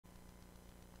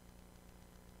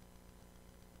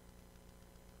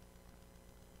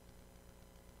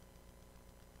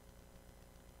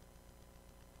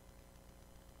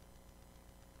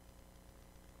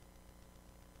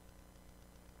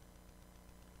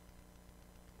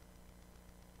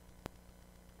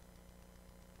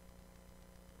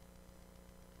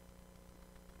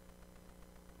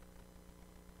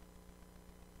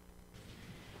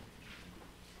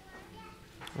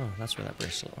Oh, that's where that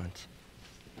bracelet went.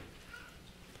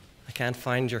 I can't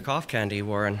find your cough candy,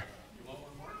 Warren. You want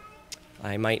one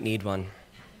more? I might need one.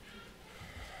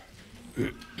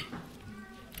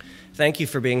 Thank you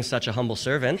for being such a humble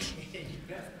servant.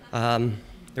 The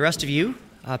rest of you,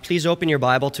 please open your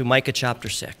Bible to Micah chapter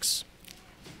 6.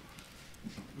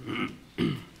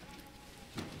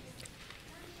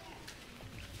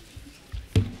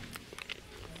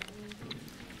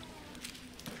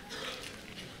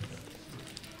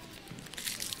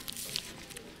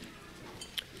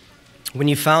 When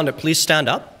you found it, please stand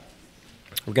up.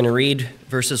 We're going to read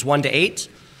verses 1 to 8.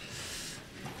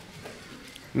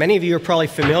 Many of you are probably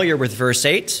familiar with verse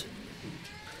 8.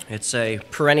 It's a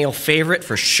perennial favorite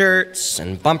for shirts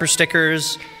and bumper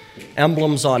stickers,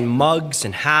 emblems on mugs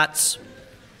and hats.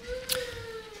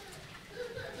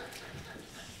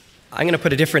 I'm going to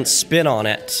put a different spin on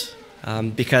it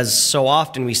because so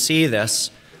often we see this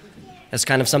as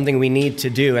kind of something we need to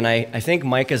do. And I think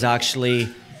Mike is actually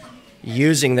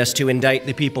using this to indict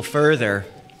the people further.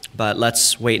 But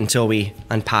let's wait until we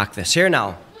unpack this. Here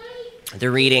now,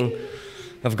 the reading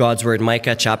of God's word,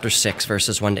 Micah chapter 6,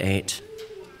 verses 1 to 8.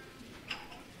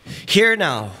 Hear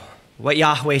now what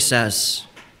Yahweh says.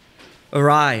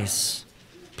 Arise,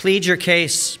 plead your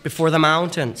case before the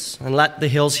mountains, and let the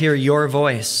hills hear your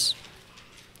voice.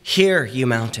 Hear, you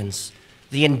mountains,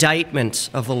 the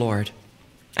indictment of the Lord,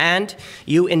 and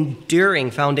you enduring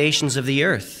foundations of the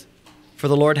earth. For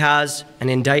the Lord has an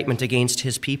indictment against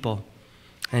his people,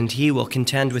 and he will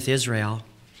contend with Israel.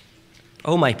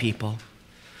 O my people,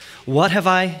 what have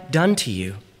I done to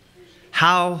you?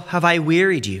 How have I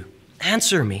wearied you?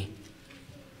 Answer me.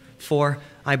 For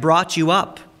I brought you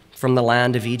up from the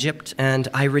land of Egypt, and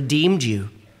I redeemed you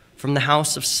from the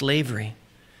house of slavery.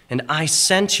 And I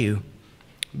sent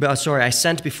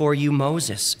before you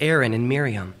Moses, Aaron, and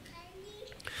Miriam.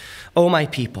 O my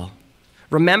people,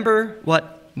 remember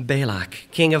what Balak,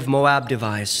 king of Moab,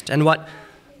 devised, and what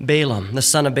Balaam, the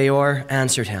son of Beor,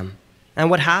 answered him, and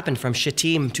what happened from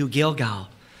Shittim to Gilgal,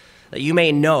 that you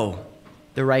may know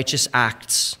the righteous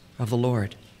acts of the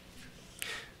Lord.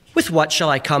 With what shall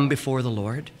I come before the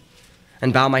Lord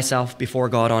and bow myself before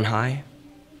God on high?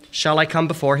 Shall I come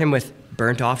before him with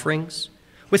burnt offerings,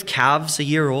 with calves a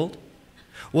year old?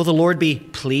 Will the Lord be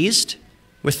pleased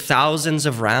with thousands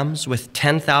of rams, with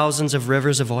 10,000s of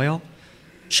rivers of oil?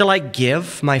 Shall I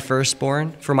give my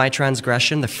firstborn for my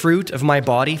transgression, the fruit of my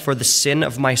body for the sin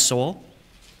of my soul?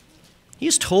 He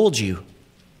has told you,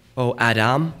 O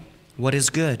Adam, what is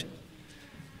good.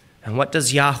 And what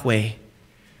does Yahweh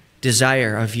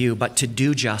desire of you but to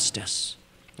do justice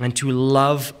and to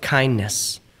love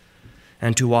kindness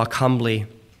and to walk humbly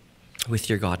with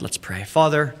your God? Let's pray.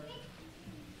 Father,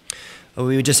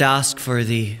 we would just ask for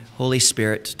the Holy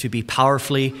Spirit to be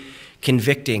powerfully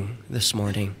convicting this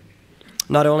morning,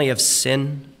 not only of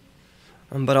sin,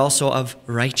 but also of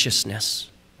righteousness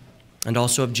and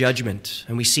also of judgment.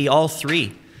 And we see all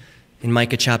three in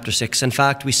Micah chapter 6. In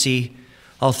fact, we see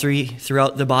all three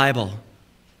throughout the Bible.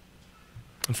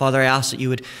 And Father, I ask that you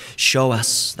would show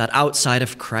us that outside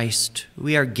of Christ,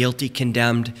 we are guilty,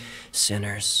 condemned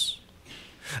sinners.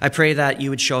 I pray that you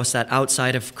would show us that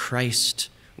outside of Christ,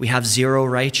 we have zero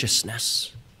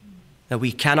righteousness, that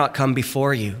we cannot come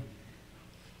before you.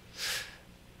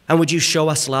 And would you show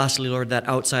us, lastly, Lord, that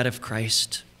outside of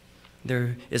Christ,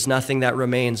 there is nothing that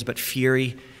remains but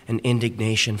fury and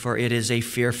indignation, for it is a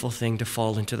fearful thing to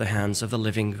fall into the hands of the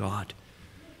living God.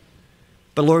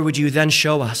 But Lord, would you then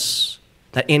show us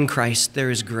that in Christ there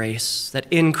is grace, that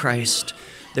in Christ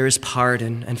there is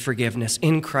pardon and forgiveness,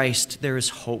 in Christ there is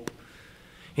hope,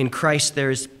 in Christ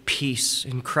there is peace,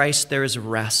 in Christ there is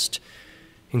rest,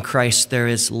 in Christ there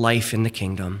is life in the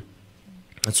kingdom.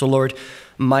 And so, Lord,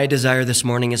 my desire this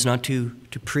morning is not to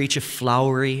preach a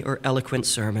flowery or eloquent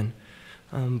sermon,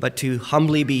 but to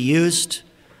humbly be used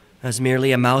as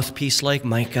merely a mouthpiece like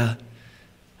Micah,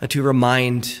 to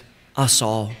remind us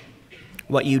all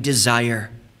what you desire,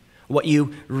 what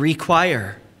you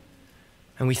require.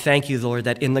 And we thank you, Lord,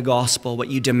 that in the gospel, what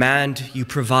you demand, you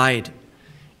provide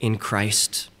in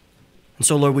Christ. And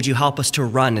so, Lord, would you help us to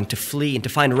run and to flee and to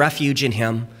find refuge in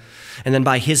him, and then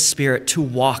by his Spirit to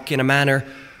walk in a manner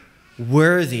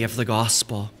worthy of the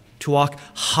gospel, to walk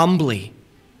humbly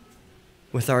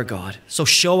with our God. So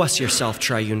show us yourself,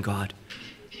 triune God.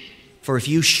 For if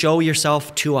you show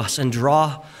yourself to us and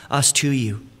draw us to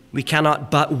you, we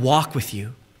cannot but walk with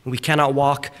you. We cannot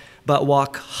walk but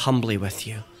walk humbly with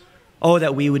you. Oh,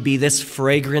 that we would be this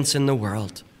fragrance in the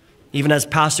world. Even as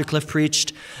Pastor Cliff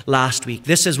preached last week,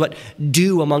 this is what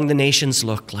dew among the nations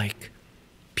look like.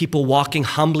 People walking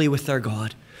humbly with their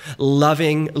God,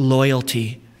 loving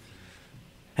loyalty,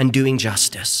 and doing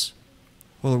justice.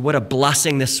 Lord, what a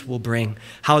blessing this will bring,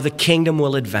 how the kingdom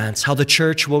will advance, how the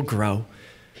church will grow,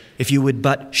 if you would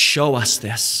but show us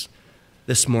this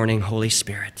morning, Holy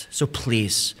Spirit. So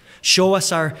please, show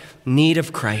us our need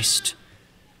of Christ.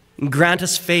 Grant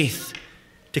us faith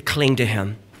to cling to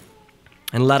him.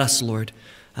 And let us, Lord,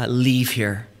 leave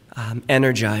here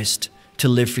energized to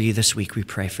live for you this week, we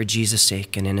pray, for Jesus'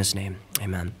 sake and in his name.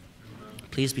 Amen.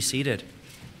 Please be seated.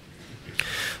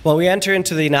 Well, we enter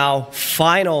into the now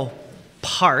final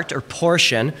part or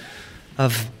portion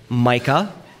of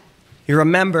Micah. You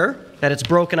remember that it's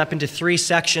broken up into 3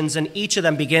 sections, and each of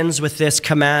them begins with this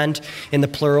command in the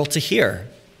plural to hear.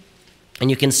 And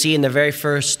you can see in the very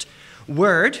first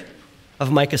word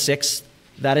of Micah 6,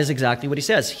 that is exactly what he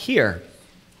says, hear.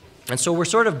 And so we're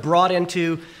sort of brought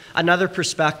into another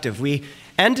perspective. We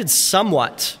ended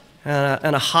somewhat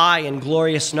on a high and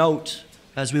glorious note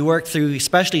as we work through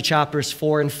especially chapters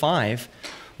 4 and 5,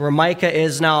 where Micah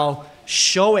is now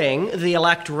showing the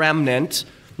elect remnant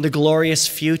the glorious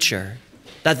future,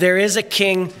 that there is a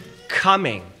king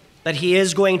coming, that he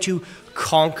is going to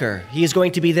conquer. He is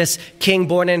going to be this king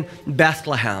born in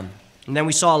Bethlehem. And then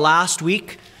we saw last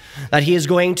week that he is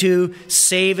going to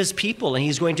save his people, and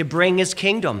he's going to bring his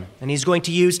kingdom, and he's going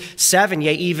to use 7,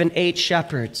 yea, even 8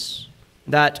 shepherds.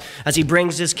 That as he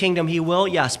brings his kingdom, he will,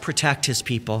 yes, protect his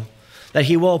people, that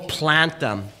he will plant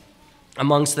them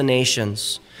amongst the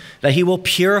nations, that he will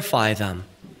purify them.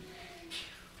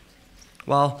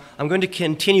 Well, I'm going to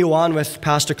continue on with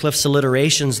Pastor Cliff's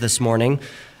alliterations this morning,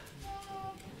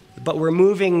 but we're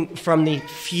moving from the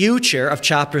future of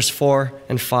chapters 4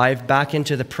 and 5 back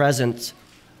into the present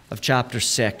of chapter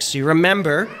 6. You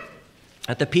remember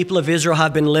that the people of Israel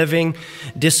have been living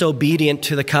disobedient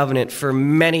to the covenant for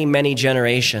many, many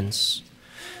generations.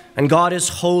 And God is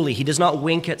holy. He does not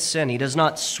wink at sin. He does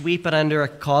not sweep it under a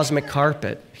cosmic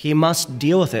carpet. He must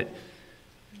deal with it.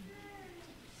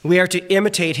 We are to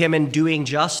imitate him in doing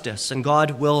justice, and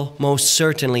God will most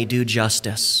certainly do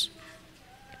justice.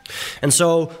 And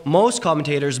so most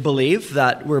commentators believe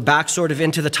that we're back sort of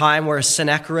into the time where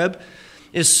Sennacherib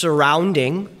is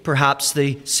surrounding perhaps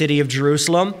the city of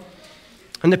Jerusalem,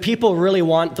 and the people really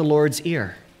want the Lord's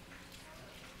ear.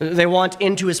 They want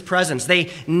into his presence. They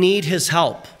need his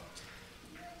help.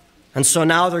 And so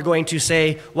now they're going to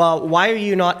say, well, why are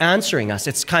you not answering us?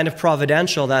 It's kind of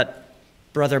providential that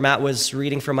Brother Matt was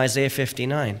reading from Isaiah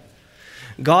 59.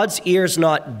 God's ear's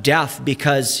not deaf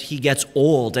because he gets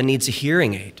old and needs a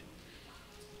hearing aid.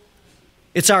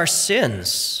 It's our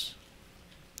sins.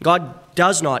 God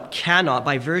does not, cannot,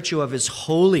 by virtue of his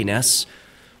holiness,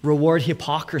 reward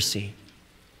hypocrisy.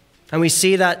 And we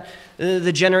see that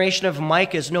the generation of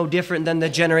Micah is no different than the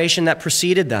generation that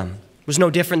preceded them. It was no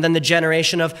different than the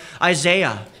generation of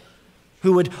Isaiah,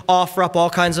 who would offer up all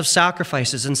kinds of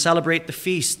sacrifices and celebrate the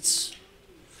feasts,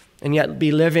 and yet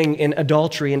be living in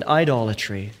adultery and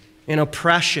idolatry, in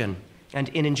oppression and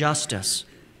in injustice.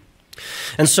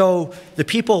 And so the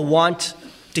people want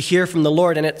to hear from the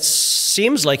Lord, and it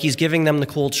seems like he's giving them the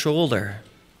cold shoulder.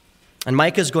 And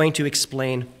Micah is going to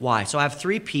explain why. So I have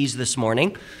 3 P's this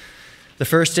morning. The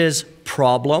first is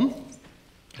problem,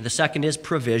 the second is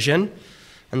provision,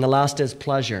 and the last is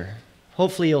pleasure.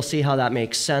 Hopefully you'll see how that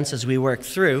makes sense as we work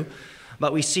through.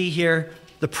 But we see here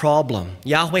the problem.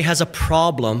 Yahweh has a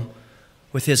problem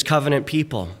with his covenant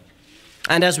people.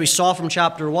 And as we saw from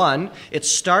chapter 1, it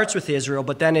starts with Israel,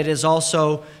 but then it is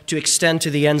also to extend to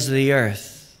the ends of the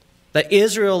earth. That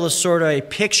Israel is sort of a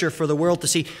picture for the world to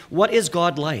see, what is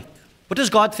God like? What does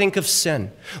God think of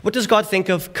sin? What does God think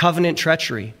of covenant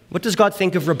treachery? What does God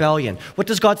think of rebellion? What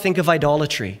does God think of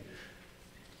idolatry?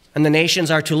 And the nations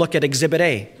are to look at Exhibit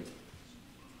A,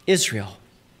 Israel.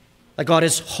 That God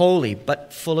is holy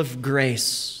but full of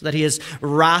grace. That he is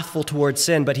wrathful towards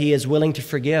sin, but he is willing to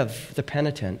forgive the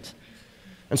penitent.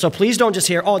 And so please don't just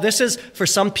hear, oh, this is for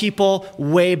some people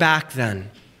way back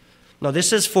then. No,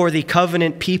 this is for the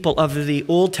covenant people of the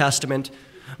Old Testament,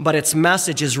 but its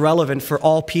message is relevant for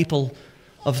all people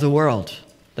of the world.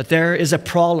 That there is a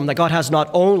problem that God has not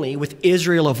only with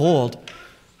Israel of old,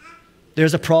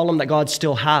 there's a problem that God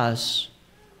still has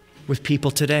with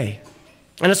people today.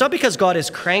 And it's not because God is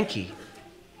cranky.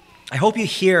 I hope you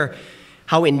hear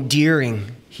how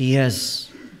endearing he is.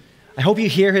 I hope you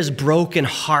hear his broken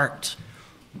heart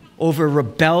over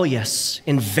rebellious,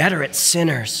 inveterate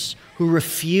sinners who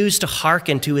refuse to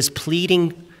hearken to his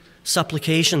pleading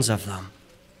supplications of them.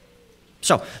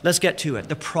 So let's get to it.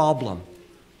 The problem.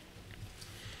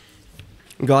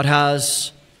 God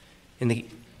has, in the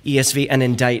ESV, an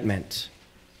indictment.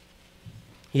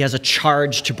 He has a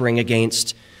charge to bring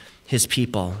against his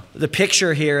people. The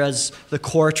picture here is the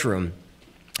courtroom.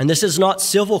 And this is not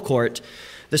civil court.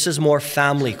 This is more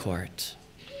family court.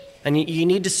 And you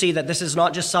need to see that this is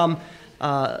not just some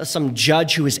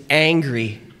judge who is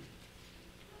angry,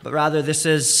 but rather this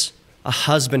is a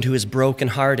husband who is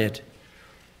brokenhearted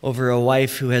over a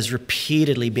wife who has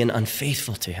repeatedly been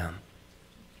unfaithful to him.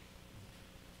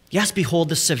 Yes, behold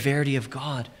the severity of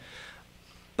God.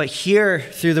 But here,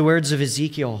 through the words of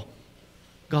Ezekiel,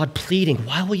 God pleading,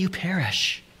 why will you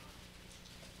perish?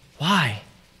 Why?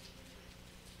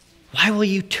 Why will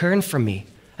you turn from me?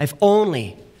 I've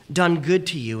only done good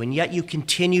to you, and yet you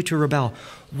continue to rebel.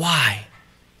 Why?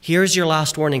 Here's your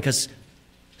last warning, because,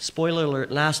 spoiler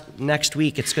alert, next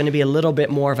week it's going to be a little bit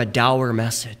more of a dour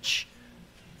message.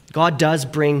 God does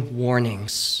bring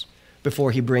warnings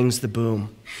before he brings the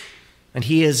boom. And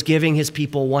he is giving his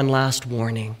people one last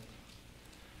warning.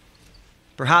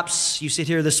 Perhaps you sit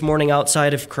here this morning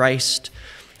outside of Christ,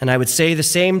 and I would say the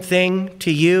same thing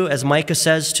to you as Micah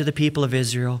says to the people of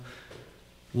Israel.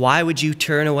 Why would you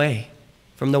turn away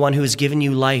from the one who has given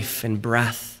you life and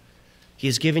breath? He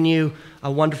has given you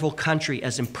a wonderful country,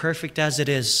 as imperfect as it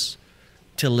is,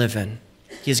 to live in.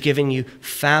 He has given you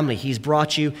family. He's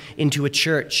brought you into a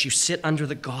church. You sit under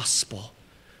the gospel.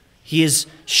 He has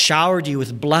showered you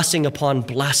with blessing upon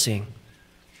blessing.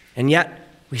 And yet,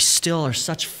 we still are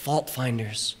such fault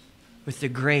finders with the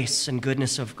grace and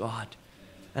goodness of God.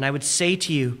 And I would say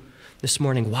to you this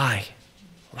morning, why?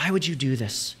 Why would you do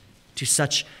this to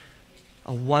such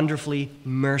a wonderfully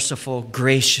merciful,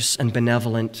 gracious, and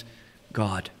benevolent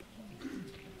God?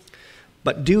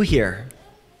 But do hear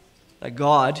that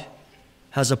God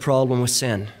has a problem with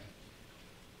sin.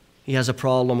 He has a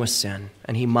problem with sin,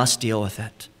 and he must deal with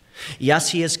it. Yes,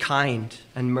 he is kind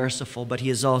and merciful, but he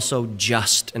is also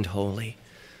just and holy,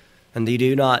 and they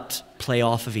do not play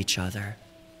off of each other.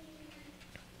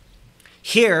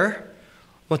 Hear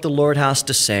what the Lord has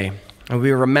to say, and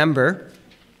we remember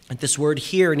that this word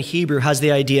hear in Hebrew has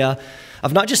the idea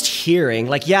of not just hearing,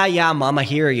 like, yeah, Mom, I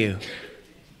hear you.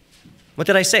 What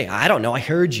did I say? I don't know, I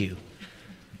heard you.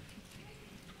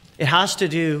 It has to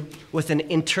do with an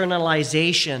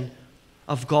internalization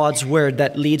of God's word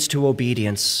that leads to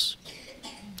obedience.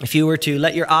 If you were to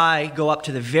let your eye go up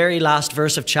to the very last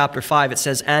verse of chapter 5, it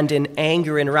says, and in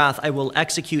anger and wrath I will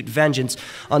execute vengeance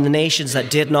on the nations that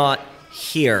did not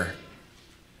hear.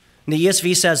 And the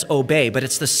ESV says obey, but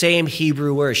it's the same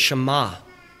Hebrew word, shema.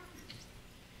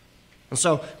 And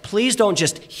so please don't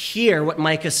just hear what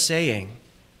Micah's saying.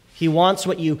 He wants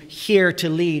what you hear to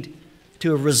lead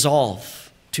to a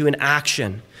resolve, to an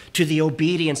action, to the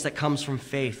obedience that comes from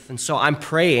faith. And so I'm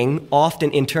praying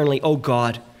often internally, oh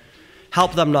God,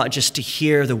 help them not just to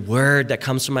hear the word that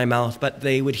comes from my mouth, but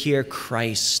they would hear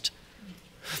Christ.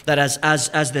 That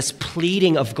as this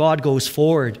pleading of God goes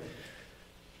forward,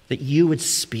 that you would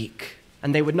speak.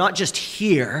 And they would not just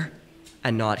hear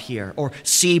and not hear, or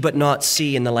see but not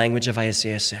see in the language of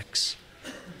Isaiah 6.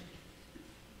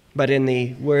 But in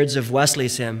the words of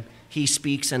Wesley's hymn, he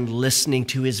speaks, and listening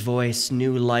to his voice,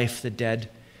 new life the dead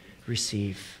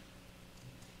receive.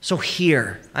 So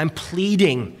hear, I'm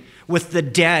pleading with the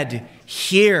dead,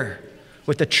 hear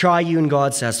what the triune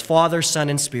God says, Father, Son,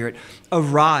 and Spirit,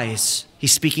 arise.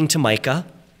 He's speaking to Micah,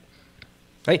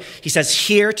 right? He says,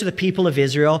 hear to the people of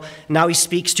Israel. Now he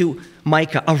speaks to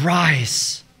Micah,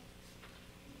 arise.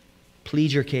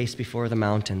 Plead your case before the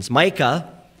mountains. Micah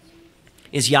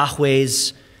is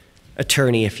Yahweh's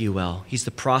attorney, if you will. He's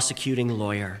the prosecuting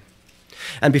lawyer.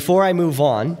 And before I move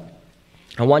on,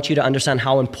 I want you to understand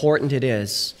how important it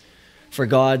is for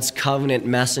God's covenant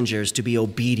messengers to be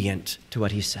obedient to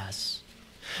what he says.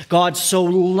 God so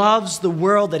loves the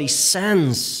world that he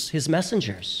sends his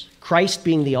messengers, Christ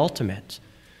being the ultimate.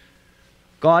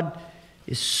 God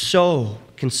is so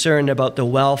concerned about the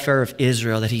welfare of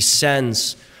Israel that he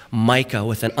sends Micah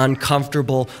with an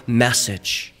uncomfortable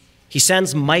message. He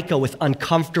sends Micah with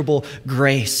uncomfortable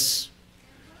grace.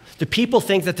 Do people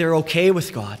think that they're okay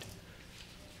with God?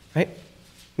 Right?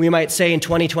 We might say in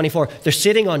 2024, they're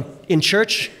sitting in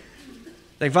church,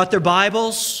 they've got their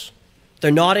Bibles,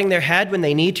 they're nodding their head when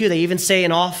they need to, they even say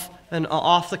an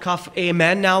off-the-cuff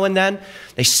amen now and then.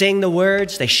 They sing the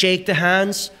words, they shake the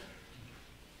hands,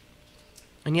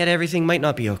 and yet everything might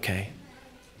not be okay.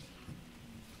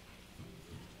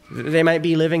 They might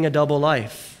be living a double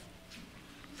life.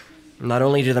 Not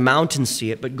only do the mountains see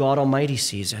it, but God Almighty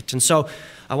sees it. And so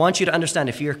I want you to understand,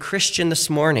 if you're a Christian this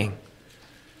morning,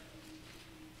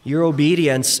 your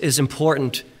obedience is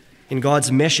important in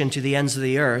God's mission to the ends of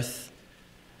the earth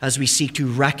as we seek to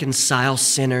reconcile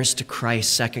sinners to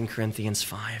Christ, 2 Corinthians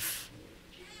 5.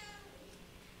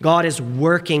 God is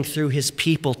working through his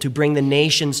people to bring the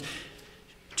nations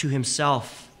to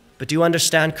himself. But do you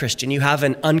understand, Christian, you have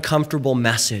an uncomfortable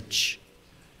message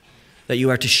that you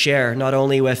are to share not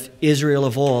only with Israel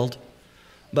of old,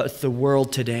 but with the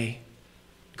world today.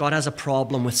 God has a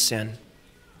problem with sin.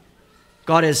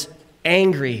 God is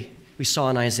angry, we saw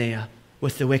in Isaiah,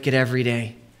 with the wicked every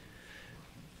day.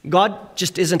 God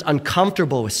just isn't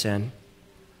uncomfortable with sin.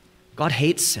 God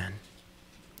hates sin.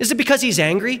 Is it because he's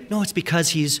angry? No, it's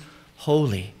because he's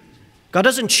holy. God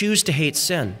doesn't choose to hate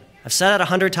sin. I've said it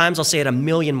 100 times, I'll say it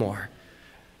 1,000,000 more.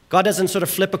 God doesn't sort of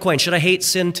flip a coin. Should I hate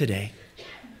sin today?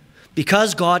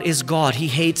 Because God is God, he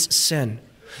hates sin.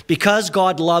 Because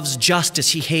God loves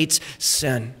justice, he hates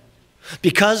sin.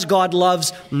 Because God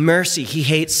loves mercy, he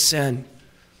hates sin.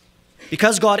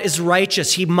 Because God is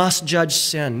righteous, he must judge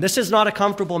sin. This is not a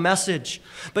comfortable message,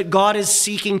 but God is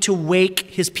seeking to wake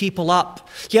his people up.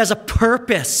 He has a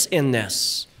purpose in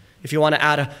this, if you want to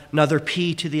add another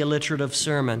P to the alliterative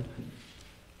sermon.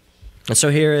 And so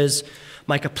here is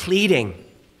Micah pleading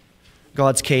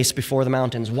God's case before the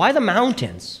mountains. Why the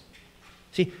mountains?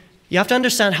 See, you have to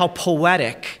understand how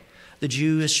poetic the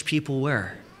Jewish people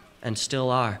were and still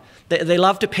are. They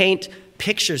love to paint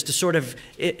pictures to sort of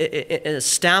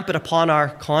stamp it upon our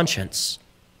conscience.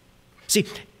 See,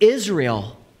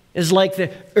 Israel is like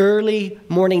the early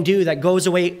morning dew that goes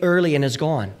away early and is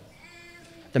gone.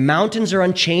 The mountains are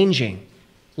unchanging,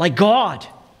 like God.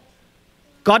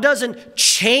 God doesn't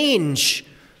change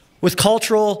with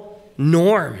cultural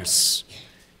norms.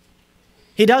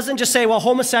 He doesn't just say, well,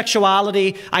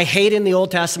 homosexuality, I hate in the Old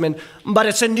Testament, but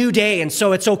it's a new day, and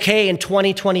so it's okay in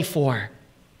 2024.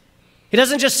 He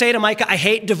doesn't just say to Micah, I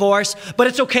hate divorce, but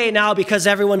it's okay now because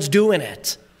everyone's doing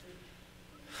it.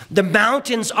 The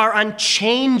mountains are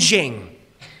unchanging.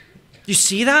 You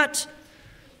see that?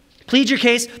 Plead your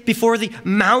case before the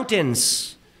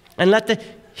mountains and let the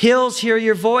hills hear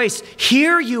your voice.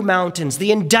 Hear, you mountains,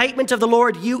 the indictment of the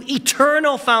Lord, you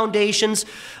eternal foundations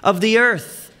of the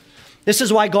earth. This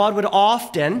is why God would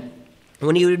often,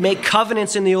 when he would make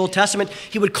covenants in the Old Testament,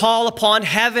 he would call upon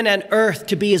heaven and earth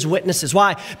to be his witnesses.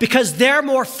 Why? Because they're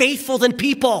more faithful than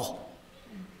people.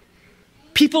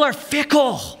 People are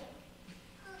fickle.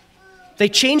 They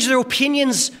change their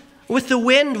opinions with the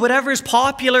wind. Whatever is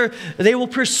popular, they will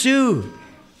pursue.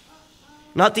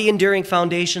 Not the enduring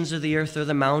foundations of the earth or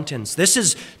the mountains. This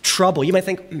is trouble. You might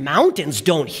think, mountains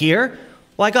don't hear.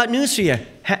 Well, I got news for you.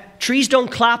 Trees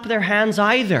don't clap their hands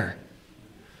either.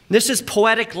 This is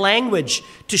poetic language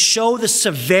to show the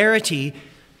severity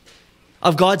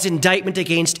of God's indictment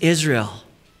against Israel.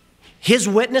 His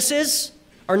witnesses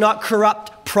are not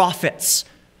corrupt prophets.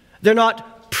 They're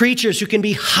not preachers who can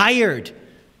be hired.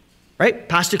 Right?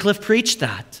 Pastor Cliff preached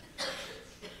that.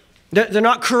 They're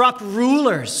not corrupt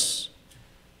rulers.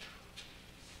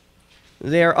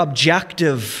 They're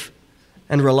objective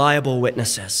and reliable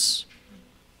witnesses.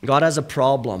 God has a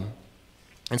problem.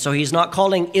 And so he's not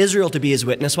calling Israel to be his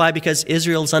witness. Why? Because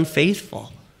Israel's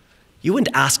unfaithful. You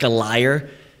wouldn't ask a liar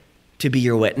to be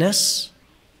your witness.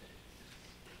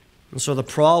 And so the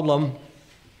problem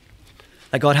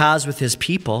that God has with his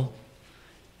people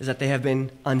is that they have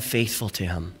been unfaithful to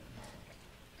him.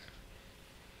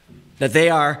 That they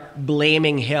are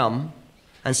blaming him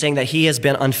and saying that he has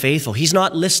been unfaithful. He's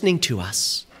not listening to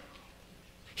us.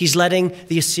 He's letting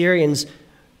the Assyrians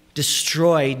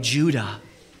destroy Judah.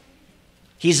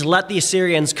 He's let the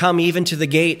Assyrians come even to the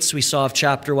gates, we saw of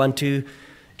chapter 1, to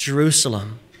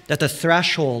Jerusalem. At the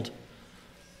threshold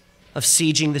of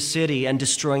sieging the city and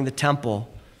destroying the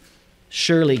temple.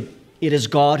 Surely it is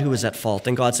God who is at fault.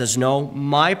 And God says, no,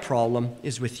 my problem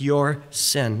is with your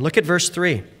sin. Look at verse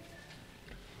 3.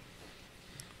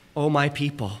 O my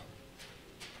people,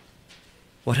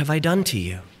 what have I done to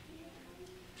you?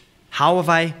 How have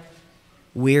I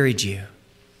wearied you?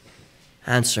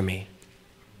 Answer me.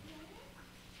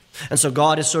 And so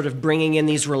God is sort of bringing in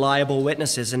these reliable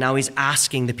witnesses, and now he's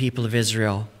asking the people of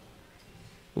Israel,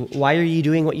 why are you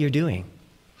doing what you're doing?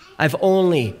 I've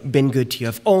only been good to you.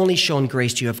 I've only shown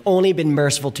grace to you. I've only been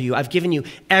merciful to you. I've given you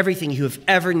everything you have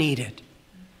ever needed.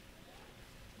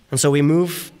 And so we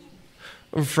move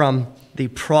from the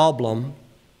problem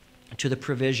to the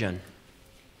provision.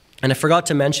 And I forgot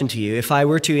to mention to you, if I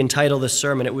were to entitle this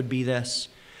sermon, it would be this: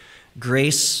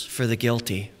 Grace for the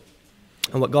Guilty.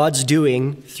 And what God's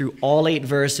doing through all 8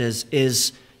 verses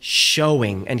is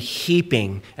showing and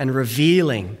heaping and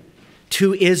revealing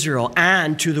to Israel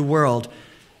and to the world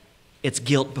its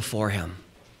guilt before him.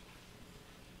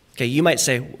 Okay, you might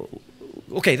say,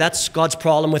 okay, that's God's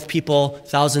problem with people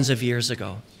thousands of years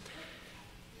ago.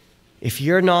 If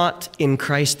you're not in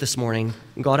Christ this morning,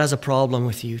 God has a problem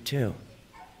with you too.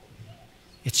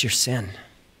 It's your sin.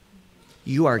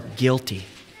 You are guilty.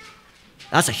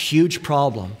 That's a huge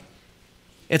problem.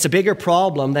 It's a bigger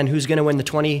problem than who's going to win the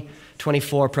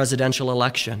 2024 presidential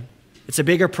election. It's a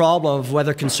bigger problem of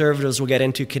whether Conservatives will get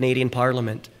into Canadian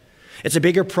Parliament. It's a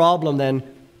bigger problem than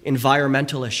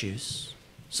environmental issues,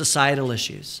 societal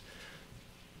issues.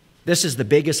 This is the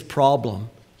biggest problem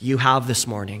you have this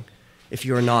morning if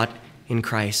you are not in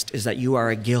Christ, is that you are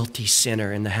a guilty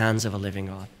sinner in the hands of a living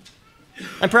God.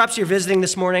 And perhaps you're visiting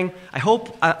this morning. I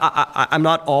hope I'm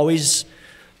not always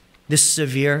this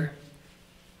severe,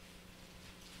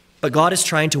 but God is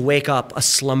trying to wake up a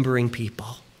slumbering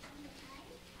people.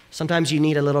 Sometimes you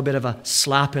need a little bit of a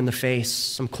slap in the face,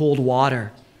 some cold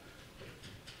water,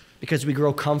 because we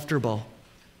grow comfortable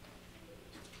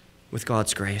with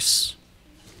God's grace.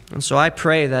 And so I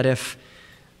pray that if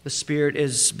the Spirit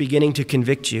is beginning to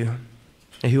convict you,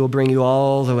 that He will bring you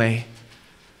all the way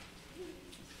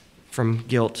from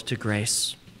guilt to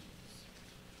grace.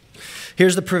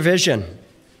 Here's the provision.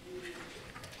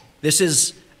 This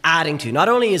is adding to. Not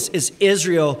only is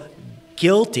Israel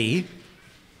guilty,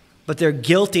 but they're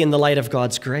guilty in the light of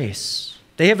God's grace.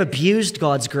 They have abused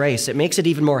God's grace. It makes it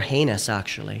even more heinous,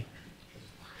 actually.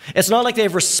 It's not like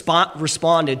they've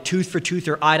responded tooth for tooth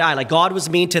or eye to eye. Like God was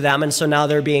mean to them, and so now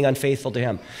they're being unfaithful to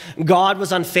Him. God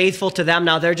was unfaithful to them,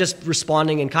 now they're just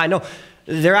responding in kind. No,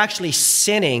 they're actually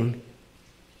sinning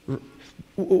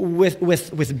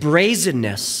with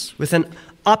brazenness, with an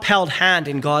upheld hand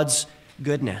in God's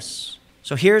goodness.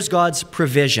 So here's God's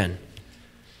provision.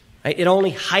 It only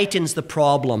heightens the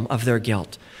problem of their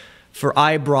guilt. For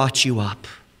I brought you up.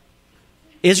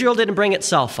 Israel didn't bring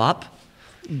itself up.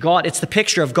 God, it's the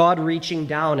picture of God reaching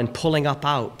down and pulling up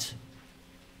out.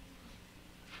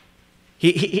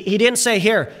 He didn't say,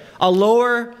 here, I'll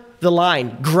lower the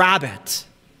line, grab it.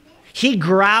 He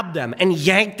grabbed them and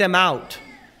yanked them out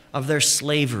of their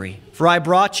slavery. For I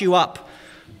brought you up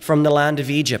from the land of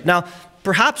Egypt. Now,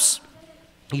 perhaps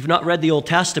you've not read the Old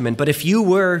Testament, but if you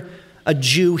were a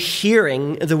Jew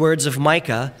hearing the words of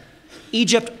Micah,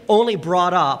 Egypt only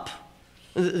brought up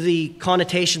the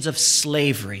connotations of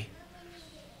slavery,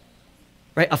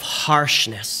 right? Of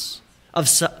harshness, of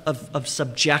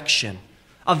subjection,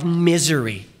 of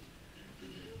misery.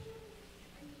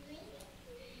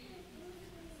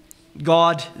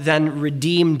 God then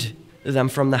redeemed them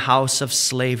from the house of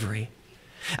slavery.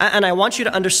 And I want you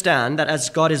to understand that as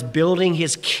God is building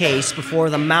His case before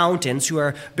the mountains who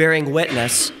are bearing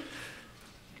witness,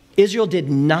 Israel did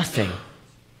nothing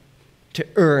to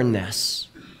earn this,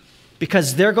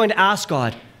 because they're going to ask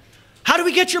God, how do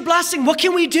we get your blessing? What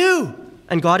can we do?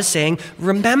 And God is saying,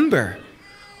 remember,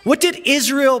 what did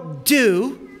Israel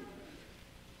do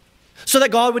so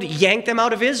that God would yank them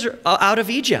out of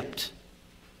Egypt?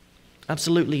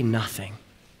 Absolutely nothing.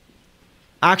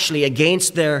 Actually,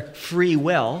 against their free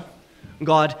will,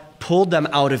 God pulled them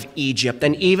out of Egypt.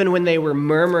 And even when they were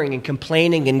murmuring and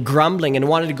complaining and grumbling and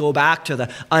wanted to go back to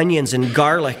the onions and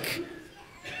garlic,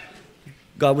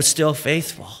 God was still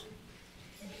faithful.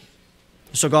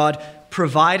 So God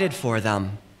provided for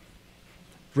them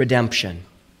redemption.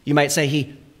 You might say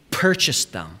He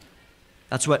purchased them.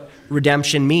 That's what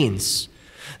redemption means.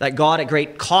 That God, at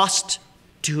great cost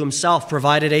to Himself,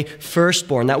 provided a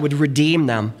firstborn that would redeem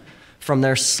them from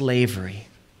their slavery.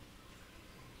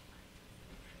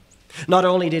 Not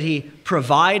only did He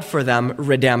provide for them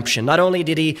redemption, not only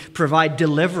did He provide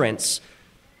deliverance,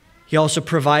 He also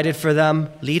provided for them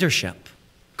leadership,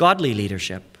 godly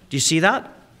leadership. Do you see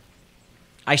that?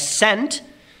 I sent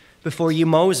before you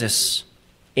Moses,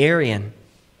 Aaron,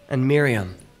 and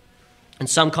Miriam. And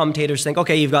some commentators think,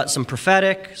 okay, you've got some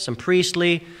prophetic, some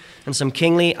priestly, and some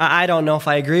kingly. I don't know if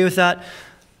I agree with that.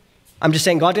 I'm just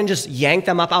saying God didn't just yank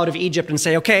them up out of Egypt and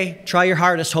say, okay, try your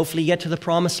hardest, hopefully you get to the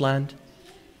promised land.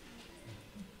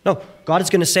 No, God is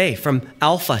going to say from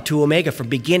Alpha to Omega, from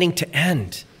beginning to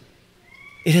end,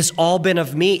 it has all been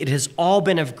of me, it has all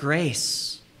been of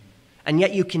grace. And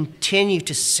yet you continue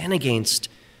to sin against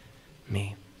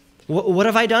me. What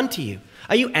have I done to you?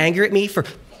 Are you angry at me for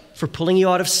pulling you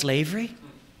out of slavery?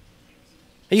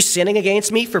 Are you sinning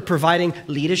against me for providing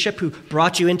leadership who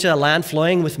brought you into a land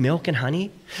flowing with milk and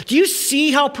honey? Do you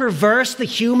see how perverse the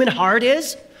human heart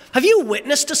is? Have you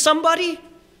witnessed to somebody?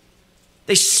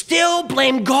 They still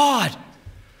blame God.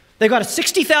 They got a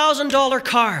 $60,000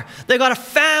 car. They got a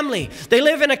family. They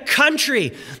live in a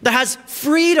country that has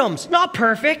freedoms, not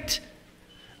perfect.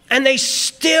 And they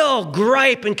still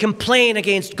gripe and complain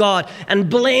against God and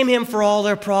blame Him for all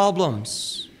their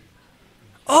problems.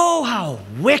 Oh, how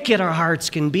wicked our hearts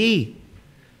can be.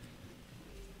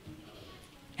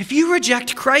 If you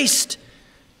reject Christ,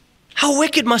 how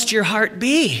wicked must your heart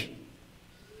be?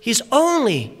 He's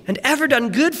only and ever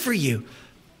done good for you.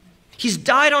 He's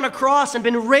died on a cross and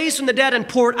been raised from the dead and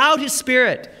poured out His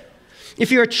Spirit.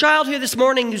 If you're a child here this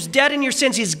morning who's dead in your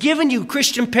sins, he's given you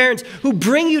Christian parents who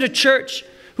bring you to church,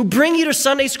 who bring you to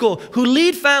Sunday school, who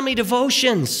lead family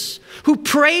devotions, who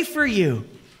pray for you.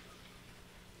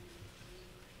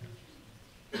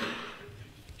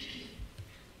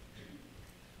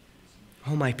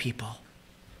 Oh, my people,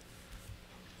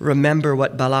 remember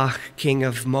what Balak, king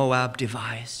of Moab,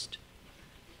 devised.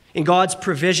 In God's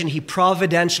provision, he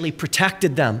providentially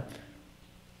protected them.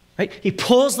 Right? He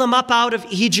pulls them up out of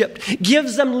Egypt,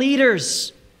 gives them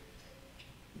leaders.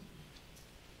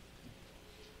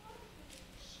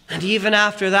 And even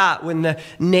after that, when the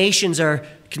nations are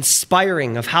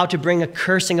conspiring of how to bring a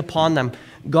cursing upon them,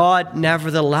 God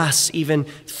nevertheless even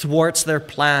thwarts their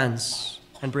plans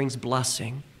and brings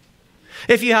blessing.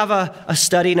 If you have a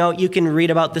study note, you can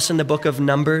read about this in the book of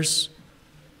Numbers.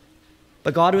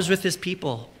 But God was with his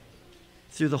people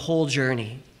through the whole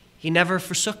journey. He never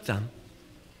forsook them.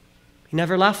 He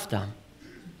never left them.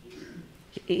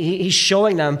 He's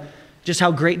showing them just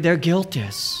how great their guilt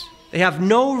is. They have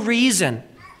no reason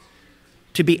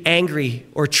to be angry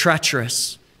or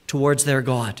treacherous towards their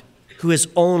God, who has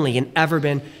only and ever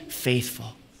been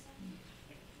faithful.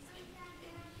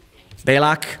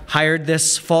 Balak hired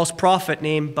this false prophet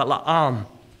named Balaam,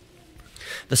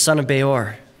 the son of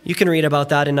Beor. You can read about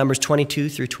that in Numbers 22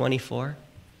 through 24.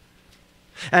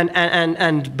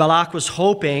 And Balak was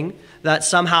hoping that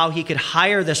somehow he could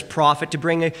hire this prophet to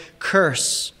bring a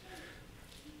curse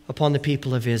upon the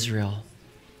people of Israel.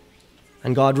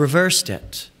 And God reversed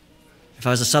it. If I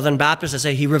was a Southern Baptist, I'd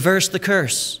say he reversed the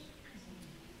curse.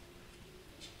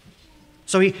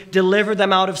 So he delivered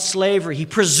them out of slavery. He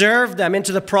preserved them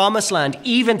into the promised land,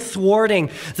 even thwarting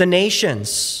the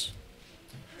nations.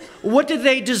 What did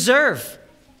they deserve?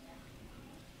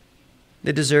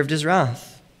 They deserved his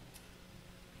wrath.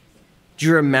 Do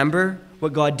you remember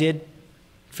what God did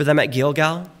for them at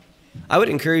Gilgal? I would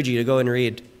encourage you to go and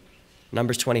read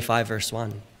Numbers 25, verse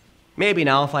 1. Maybe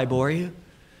now if I bore you.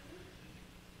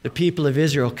 The people of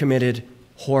Israel committed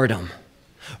whoredom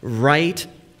right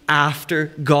after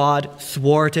God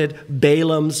thwarted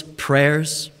Balaam's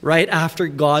prayers, right after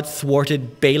God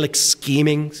thwarted Balak's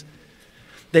schemings.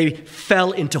 They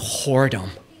fell into whoredom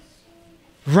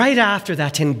right after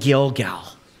that in Gilgal.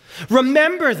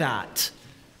 Remember that.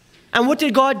 And what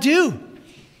did God do?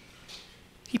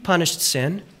 He punished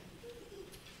sin,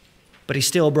 but he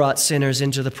still brought sinners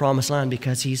into the promised land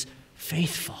because he's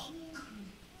faithful.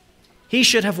 He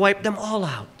should have wiped them all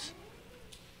out.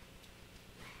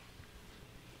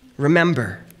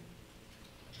 Remember,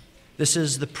 this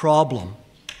is the problem.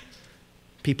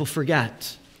 People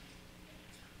forget.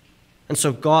 And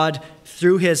so God,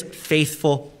 through his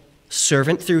faithful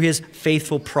servant, through his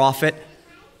faithful prophet,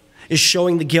 is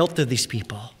showing the guilt of these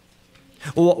people.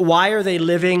 Why are they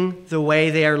living the way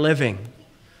they are living?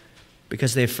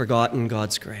 Because they've forgotten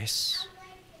God's grace.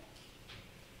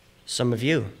 Some of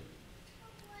you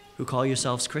who call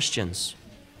yourselves Christians,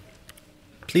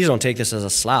 please don't take this as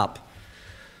a slap.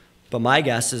 But my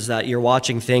guess is that you're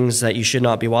watching things that you should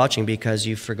not be watching because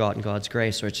you've forgotten God's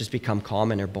grace, or it's just become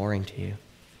common or boring to you.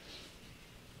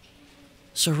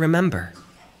 So remember.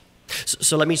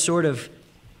 So let me sort of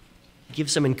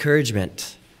give some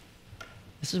encouragement.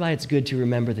 This is why it's good to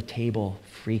remember the table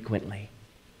frequently.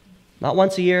 Not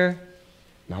once a year,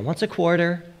 not once a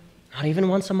quarter, not even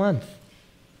once a month.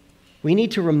 We need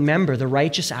to remember the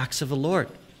righteous acts of the Lord.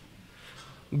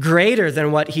 Greater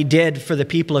than what he did for the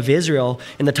people of Israel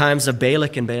in the times of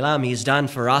Balak and Balaam, he's done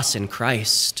for us in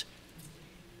Christ.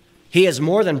 He has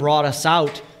more than brought us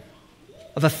out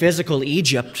of a physical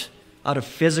Egypt, out of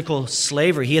physical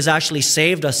slavery. He has actually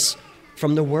saved us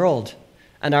from the world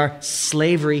and our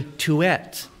slavery to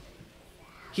it.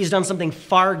 He's done something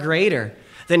far greater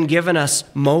than giving us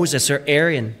Moses or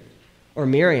Aaron or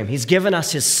Miriam. He's given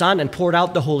us his Son and poured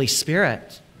out the Holy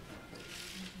Spirit.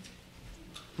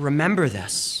 Remember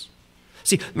this.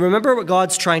 See, remember what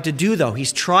God's trying to do, though.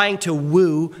 He's trying to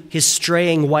woo his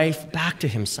straying wife back to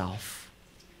himself.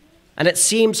 And it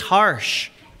seems harsh.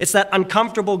 It's that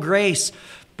uncomfortable grace.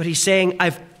 But he's saying,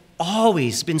 I've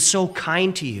always been so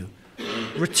kind to you.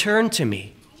 Return to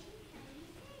me.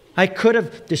 I could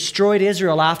have destroyed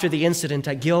Israel after the incident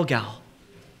at Gilgal,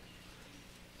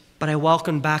 but I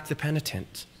welcomed back the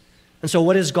penitent. And so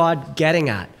what is God getting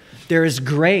at? There is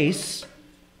grace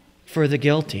for the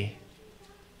guilty,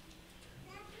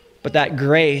 but that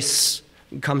grace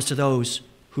comes to those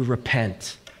who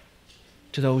repent,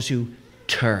 to those who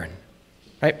turn,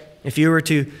 right? If you were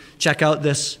to check out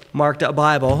this marked up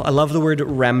Bible, I love the word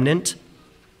remnant.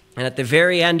 And at the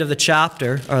very end of the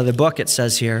chapter, or the book, it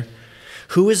says here,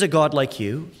 who is a God like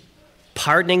you,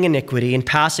 pardoning iniquity and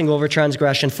passing over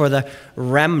transgression for the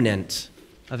remnant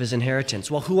of his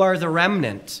inheritance. Well, who are the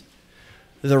remnant?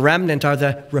 The remnant are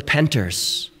the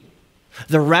repenters.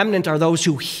 The remnant are those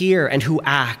who hear and who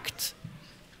act.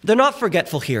 They're not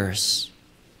forgetful hearers.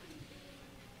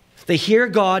 They hear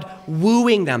God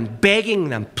wooing them, begging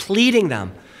them, pleading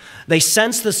them. They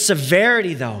sense the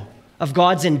severity, though, of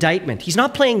God's indictment. He's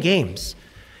not playing games.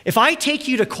 If I take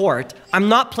you to court, I'm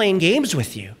not playing games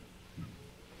with you.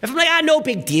 If I'm like, no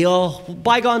big deal,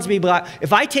 bygones be by.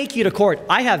 If I take you to court,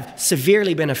 I have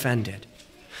severely been offended.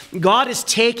 God is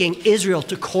taking Israel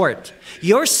to court.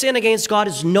 Your sin against God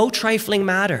is no trifling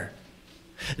matter.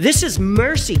 This is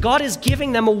mercy. God is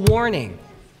giving them a warning.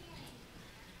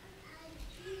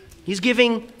 He's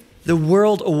giving the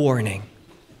world a warning.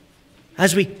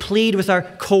 As we plead with our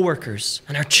coworkers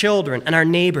and our children and our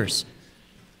neighbors,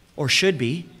 or should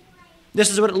be, this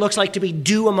is what it looks like to be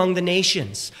due among the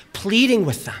nations, pleading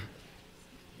with them.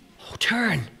 Oh,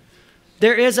 turn.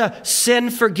 There is a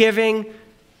sin-forgiving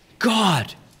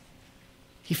God.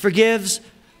 He forgives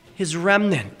his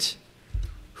remnant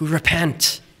who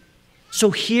repent.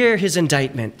 So hear his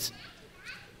indictment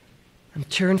and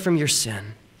turn from your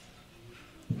sin.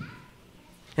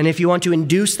 And if you want to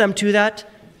induce them to that,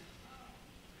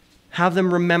 have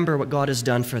them remember what God has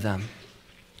done for them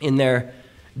in their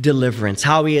deliverance,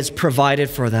 how he has provided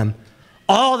for them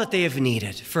all that they have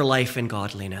needed for life and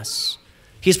godliness.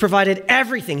 He's provided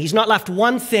everything. He's not left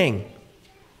one thing.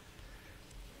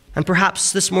 And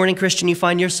perhaps this morning, Christian, you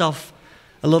find yourself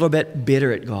a little bit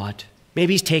bitter at God.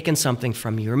 Maybe he's taken something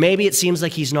from you, or maybe it seems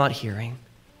like he's not hearing.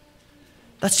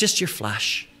 That's just your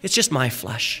flesh. It's just my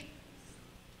flesh.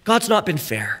 God's not been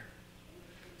fair.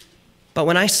 But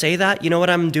when I say that, you know what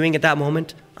I'm doing at that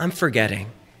moment? I'm forgetting.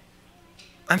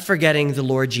 I'm forgetting the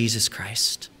Lord Jesus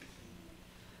Christ.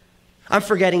 I'm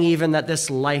forgetting even that this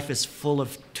life is full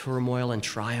of turmoil and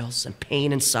trials and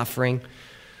pain and suffering.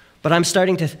 But I'm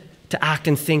starting to act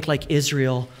and think like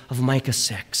Israel of Micah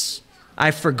 6.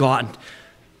 I've forgotten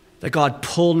that God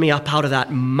pulled me up out of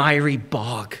that miry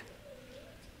bog.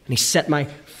 And he set my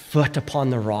foot upon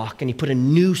the rock and he put a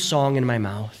new song in my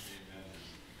mouth.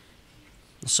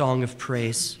 A song of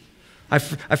praise.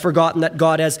 I've forgotten that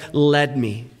God has led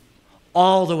me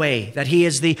all the way, that he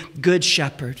is the good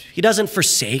shepherd. He doesn't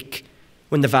forsake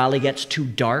when the valley gets too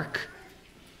dark.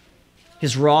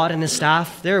 His rod and his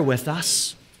staff, they're with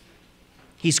us.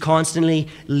 He's constantly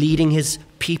leading his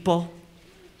people.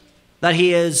 That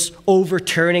he is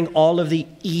overturning all of the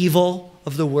evil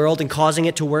of the world and causing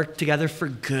it to work together for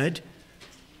good.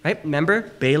 Right? Remember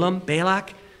Balaam,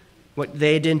 Balak? What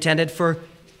they had intended for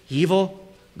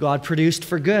evil, God produced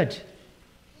for good.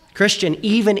 Christian,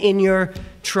 even in your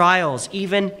trials,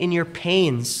 even in your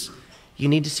pains, you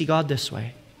need to see God this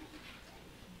way.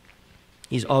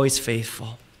 He's always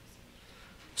faithful.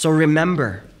 So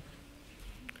remember,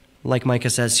 like Micah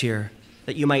says here,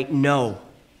 that you might know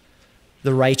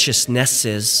the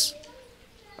righteousnesses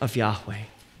of Yahweh.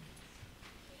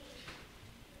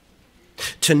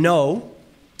 To know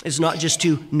is not just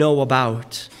to know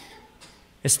about.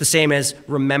 It's the same as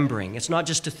remembering. It's not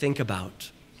just to think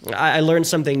about. I learned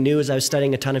something new as I was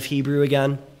studying a ton of Hebrew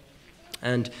again.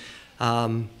 And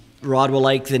Rod will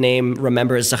like the name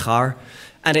Remember as Zachar.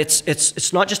 And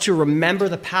it's not just to remember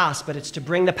the past, but it's to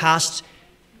bring the past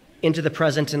into the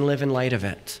present and live in light of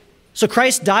it. So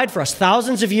Christ died for us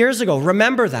thousands of years ago.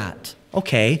 Remember that.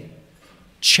 Okay,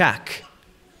 check.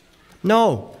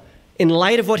 No, in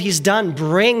light of what he's done,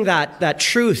 bring that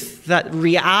truth, that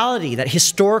reality, that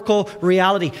historical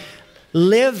reality.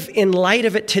 Live in light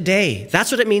of it today.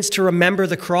 That's what it means to remember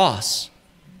the cross.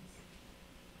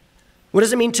 What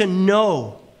does it mean to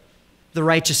know the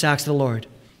righteous acts of the Lord?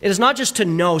 It is not just to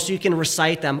know so you can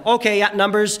recite them. Okay, yeah,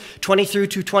 Numbers 20 through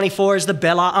to 24 is the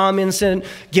Balaam incident.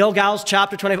 Gilgal's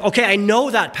chapter 20. Okay, I know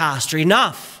that, Pastor.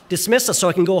 Enough. Dismiss us so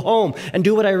I can go home and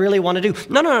do what I really want to do.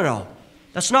 No.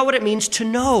 That's not what it means to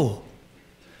know.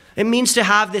 It means to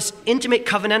have this intimate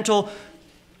covenantal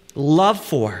love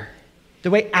for. The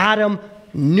way Adam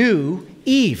knew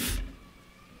Eve.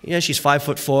 Yeah, she's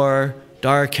 5'4",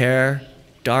 dark hair,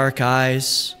 dark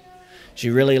eyes. She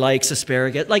really likes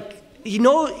asparagus. You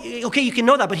know, okay, you can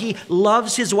know that, but he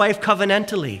loves his wife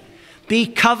covenantally. Be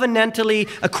covenantally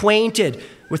acquainted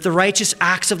with the righteous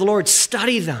acts of the Lord.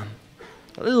 Study them.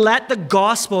 Let the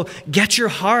gospel get your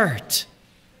heart.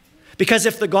 Because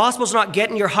if the gospel's not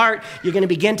getting your heart, you're going to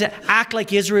begin to act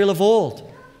like Israel of old.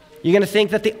 You're going to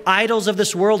think that the idols of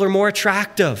this world are more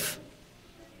attractive.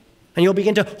 And you'll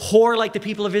begin to whore like the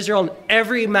people of Israel on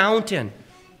every mountain,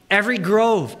 every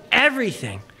grove,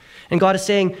 everything. And God is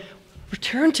saying,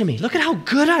 return to me. Look at how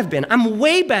good I've been. I'm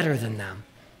way better than them.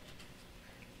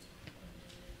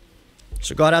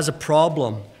 So God has a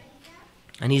problem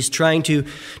And he's trying to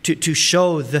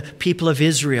show the people of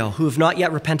Israel who have not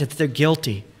yet repented that they're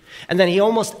guilty. And then he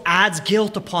almost adds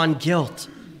guilt upon guilt.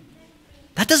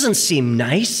 That doesn't seem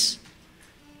nice.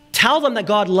 Tell them that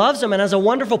God loves them and has a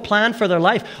wonderful plan for their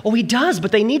life. Oh, he does,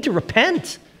 but they need to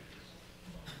repent.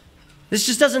 This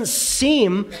just doesn't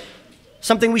seem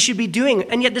something we should be doing.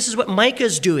 And yet this is what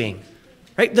Micah's doing.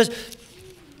 Right?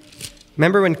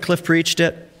 Remember when Cliff preached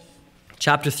it?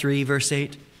 Chapter 3, verse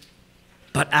 8.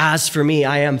 But as for me,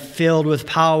 I am filled with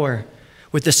power,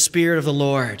 with the Spirit of the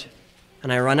Lord.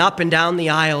 And I run up and down the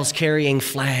aisles carrying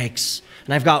flags.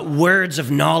 And I've got words of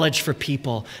knowledge for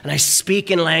people. And I speak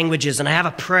in languages. And I have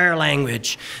a prayer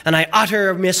language. And I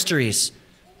utter mysteries.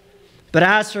 But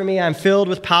as for me, I'm filled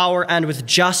with power and with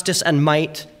justice and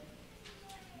might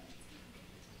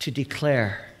to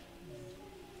declare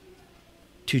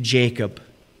to Jacob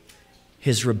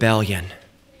his rebellion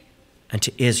and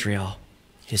to Israel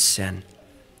his sin.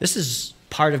 This is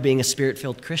part of being a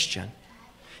Spirit-filled Christian,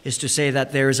 is to say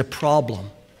that there is a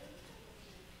problem.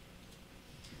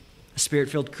 A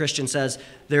Spirit-filled Christian says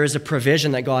there is a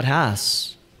provision that God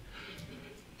has.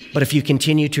 But if you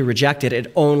continue to reject it,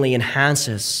 it only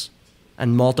enhances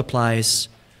and multiplies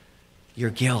your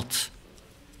guilt.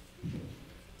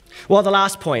 Well, the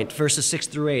last point, verses 6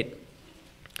 through 8.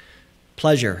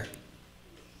 Pleasure.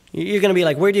 You're going to be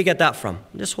like, where do you get that from?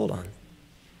 Just hold on.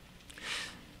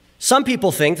 Some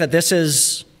people think that this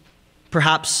is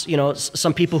perhaps,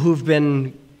 some people who've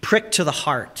been pricked to the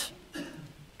heart.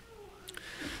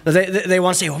 They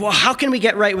want to say, well, how can we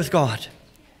get right with God?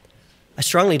 I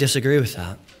strongly disagree with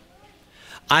that.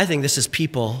 I think this is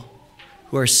people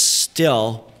who are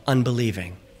still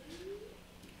unbelieving.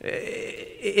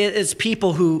 It's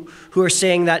people who are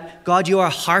saying that, God, you are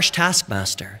a harsh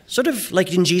taskmaster. Sort of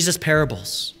like in Jesus'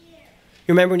 parables.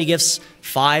 You remember when he gives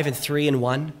 5 and 3 and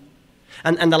 1?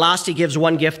 And the last he gives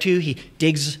one gift to, he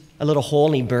digs a little hole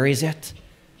and he buries it.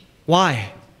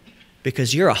 Why?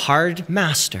 Because you're a hard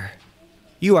master.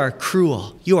 You are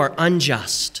cruel. You are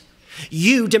unjust.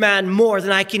 You demand more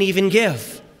than I can even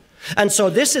give. And so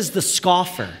this is the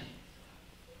scoffer.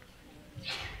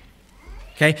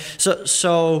 Okay,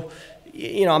 so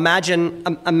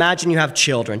imagine you have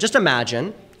children. Just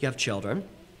imagine you have children,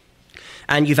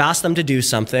 and you've asked them to do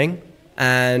something,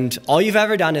 and all you've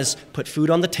ever done is put food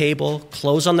on the table,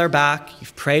 clothes on their back.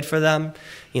 You've prayed for them.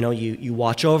 You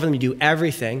watch over them. You do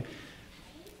everything.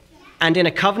 And in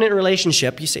a covenant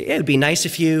relationship, you say, hey, it'd be nice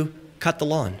if you cut the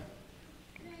lawn.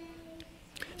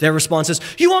 Their response is,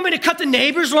 you want me to cut the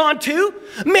neighbor's lawn too?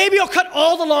 Maybe I'll cut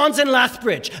all the lawns in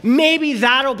Lethbridge. Maybe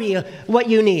that'll be what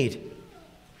you need.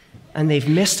 And they've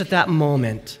missed at that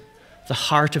moment the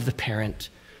heart of the parent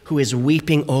who is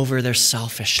weeping over their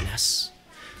selfishness,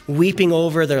 weeping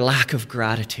over their lack of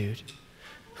gratitude,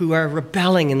 who are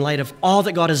rebelling in light of all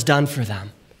that God has done for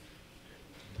them.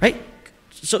 Right?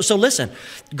 So listen,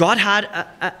 God had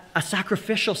a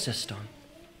sacrificial system.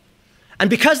 And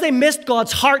because they missed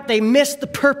God's heart, they missed the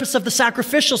purpose of the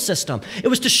sacrificial system. It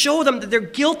was to show them that they're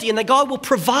guilty and that God will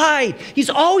provide.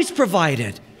 He's always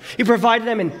provided. He provided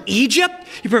them in Egypt.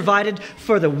 He provided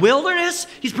for the wilderness.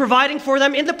 He's providing for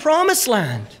them in the promised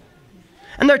land.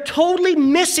 And they're totally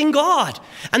missing God.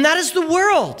 And that is the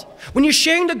world. When you're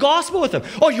sharing the gospel with them,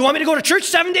 oh, you want me to go to church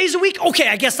 7 days a week? Okay,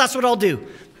 I guess that's what I'll do.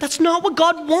 That's not what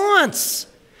God wants.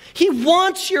 He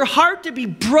wants your heart to be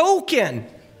broken.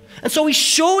 And so he's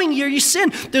showing you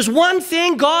sin. There's one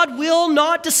thing God will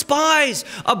not despise,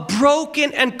 a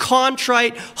broken and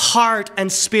contrite heart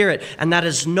and spirit. And that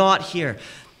is not here.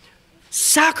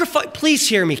 Sacrifice, please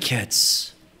hear me,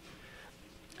 kids.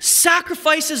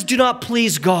 Sacrifices do not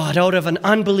please God out of an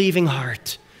unbelieving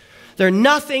heart. They're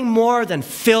nothing more than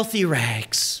filthy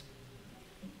rags.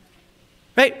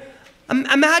 Right?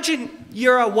 Imagine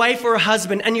you're a wife or a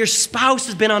husband and your spouse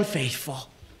has been unfaithful.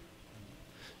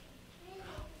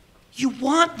 You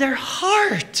want their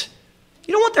heart.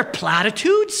 You don't want their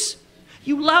platitudes.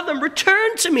 You love them.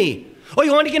 Return to me. Oh,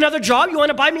 you want to get another job? You want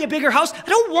to buy me a bigger house? I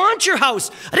don't want your house.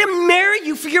 I didn't marry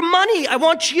you for your money. I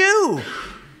want you.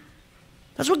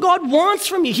 That's what God wants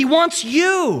from you. He wants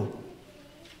you.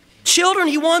 Children,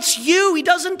 he wants you. He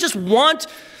doesn't just want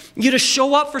you to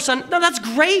show up for something. No, that's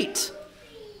great.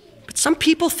 But some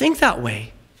people think that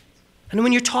way. And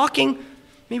when you're talking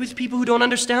maybe with people who don't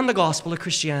understand the gospel of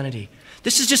Christianity,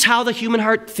 this is just how the human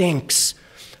heart thinks.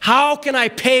 How can I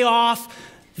pay off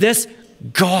this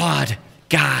God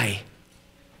guy?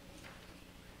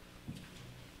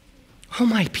 Oh,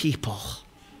 my people,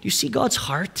 do you see God's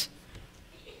heart?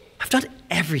 I've done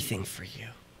everything for you.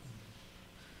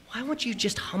 Why won't you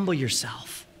just humble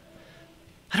yourself?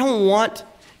 I don't want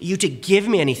you to give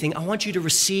me anything. I want you to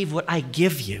receive what I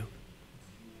give you.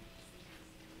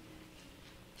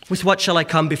 With what shall I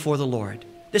come before the Lord?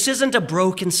 This isn't a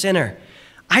broken sinner.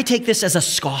 I take this as a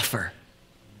scoffer.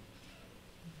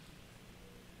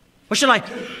 What shall I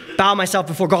bow myself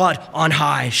before God on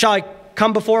high? Shall I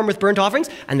come before him with burnt offerings?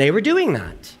 And they were doing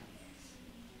that.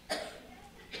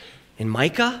 In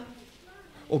Micah,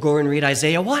 or go and read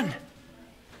Isaiah 1.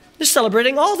 They're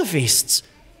celebrating all the feasts.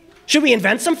 Should we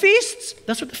invent some feasts?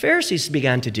 That's what the Pharisees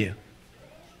began to do.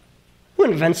 We'll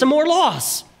invent some more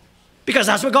laws. Because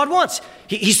that's what God wants.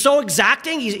 He's so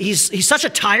exacting. He's such a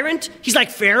tyrant. He's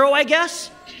like Pharaoh, I guess.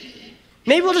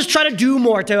 Maybe we'll just try to do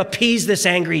more to appease this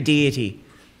angry deity.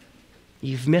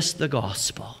 You've missed the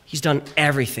gospel. He's done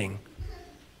everything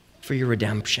for your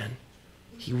redemption.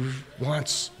 He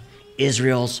wants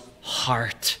Israel's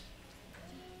heart.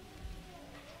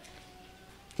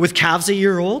 With calves a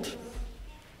year old,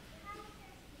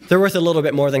 they're worth a little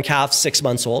bit more than calves 6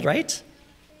 months old, right?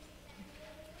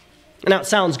 Now, it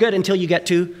sounds good until you get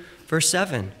to verse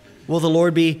 7. Will the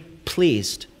Lord be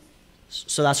pleased?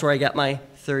 So that's where I get my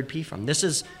third P from. This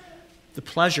is the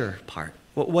pleasure part.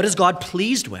 What is God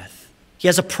pleased with? He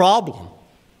has a problem.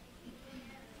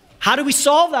 How do we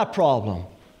solve that problem?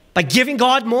 By giving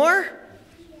God more?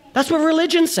 That's what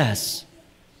religion says.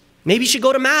 Maybe you should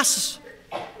go to Mass.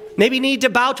 Maybe you need to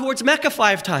bow towards Mecca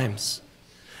 5 times.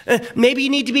 Maybe you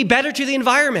need to be better to the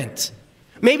environment.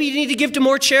 Maybe you need to give to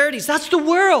more charities. That's the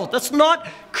world. That's not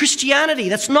Christianity.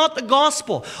 That's not the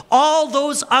gospel. All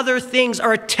those other things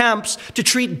are attempts to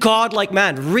treat God like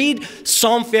man. Read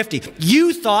Psalm 50.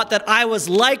 You thought that I was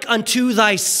like unto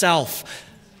thyself.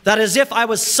 That as if I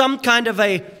was some kind of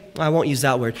I won't use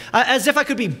that word, as if I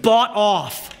could be bought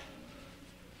off.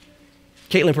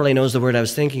 Caitlin probably knows the word I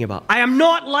was thinking about. I am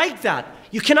not like that.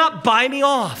 You cannot buy me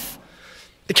off.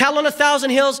 The cattle on 1,000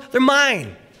 hills, they're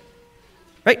mine.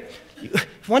 Right?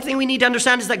 One thing we need to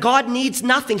understand is that God needs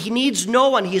nothing. He needs no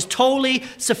one. He is totally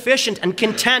sufficient and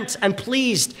content and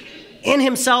pleased in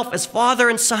himself as Father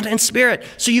and Son and Spirit.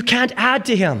 So you can't add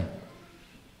to him.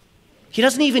 He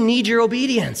doesn't even need your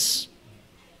obedience.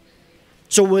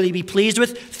 So will he be pleased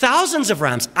with thousands of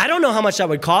rams? I don't know how much that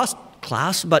would cost,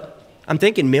 class, but I'm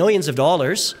thinking millions of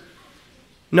dollars.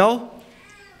 No.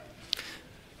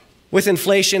 With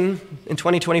inflation in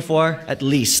 2024, at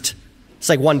least. It's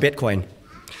like 1 Bitcoin.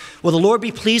 Will the Lord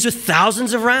be pleased with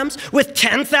thousands of rams? With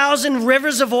 10,000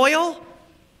 rivers of oil?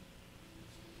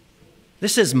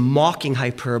 This is mocking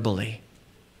hyperbole.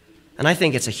 And I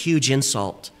think it's a huge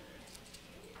insult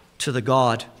to the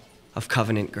God of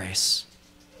covenant grace.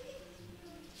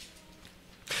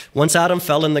 Once Adam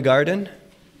fell in the garden,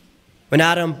 when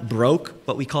Adam broke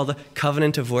what we call the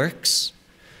covenant of works,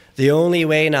 the only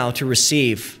way now to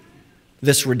receive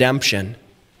this redemption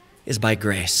is by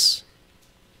grace.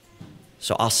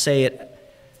 So I'll say it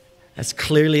as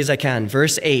clearly as I can.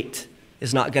 Verse 8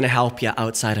 is not going to help you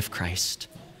outside of Christ.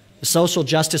 The social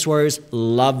justice warriors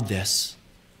loved this.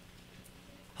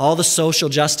 All the social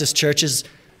justice churches,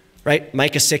 right?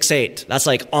 Micah 6:8. That's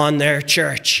like on their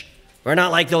church. We're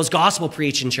not like those gospel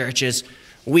preaching churches.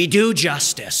 We do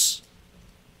justice.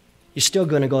 You're still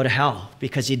going to go to hell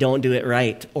because you don't do it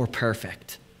right or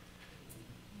perfect.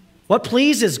 What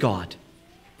pleases God?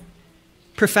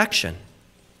 Perfection.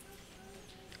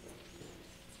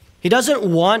 He doesn't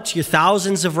want your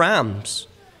thousands of rams.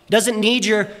 He doesn't need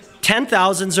your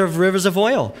 10,000s of rivers of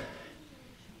oil.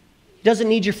 He doesn't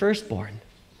need your firstborn.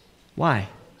 Why?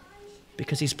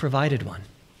 Because he's provided one.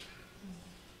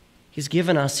 He's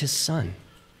given us his Son,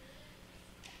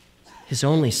 his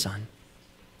only Son,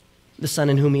 the Son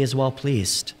in whom he is well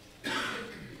pleased.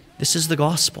 This is the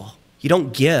gospel. You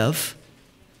don't give.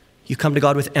 You come to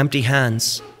God with empty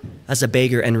hands as a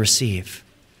beggar and receive.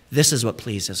 This is what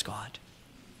pleases God.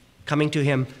 Coming to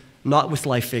him not with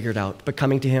life figured out, but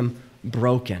coming to him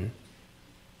broken.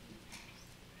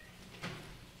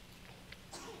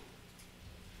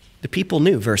 The people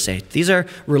knew, verse 8. These are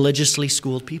religiously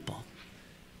schooled people.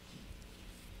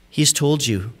 He's told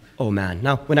you, oh man.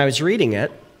 Now, when I was reading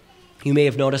it, you may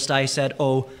have noticed I said,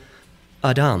 oh,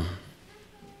 Adam.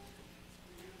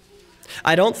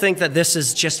 I don't think that this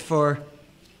is just for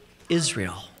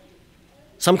Israel.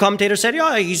 Some commentators said,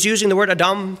 yeah, he's using the word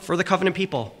Adam for the covenant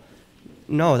people.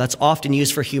 No, that's often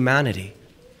used for humanity.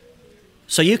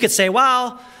 So you could say,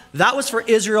 well, that was for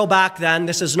Israel back then.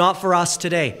 This is not for us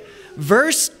today.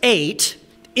 Verse 8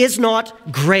 is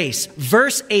not grace.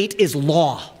 Verse 8 is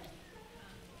law.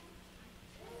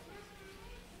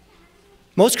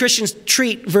 Most Christians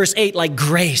treat verse 8 like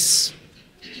grace.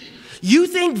 You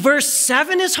think verse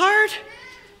 7 is hard?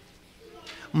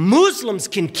 Muslims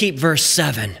can keep verse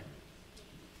 7,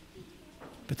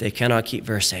 but they cannot keep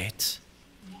verse 8.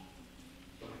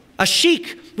 A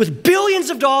sheik with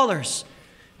billions of dollars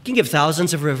You can give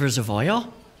thousands of rivers of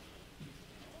oil,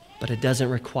 but it doesn't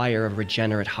require a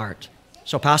regenerate heart.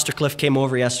 So Pastor Cliff came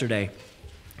over yesterday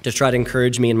to try to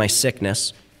encourage me in my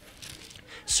sickness,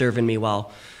 serving me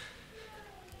well.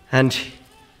 And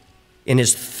in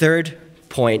his third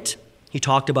point, he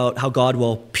talked about how God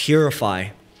will purify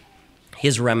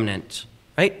his remnant,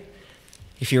 right?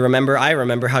 If you remember, I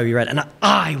remember how he read, and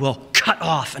I will cut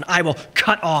off, and I will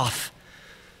cut off.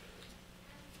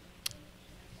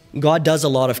 God does a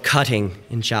lot of cutting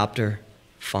in chapter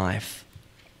 5.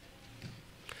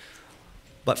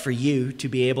 But for you to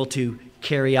be able to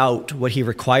carry out what he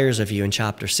requires of you in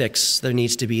chapter 6, there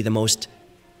needs to be the most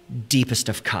deepest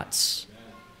of cuts.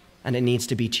 And it needs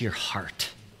to be to your heart.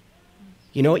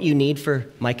 You know what you need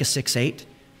for Micah 6:8?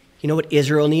 You know what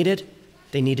Israel needed?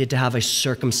 They needed to have a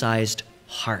circumcised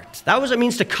heart. That was what it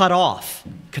means to cut off.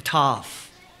 Katav.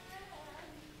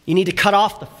 You need to cut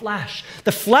off the flesh.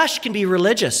 The flesh can be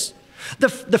religious. The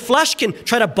flesh can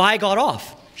try to buy God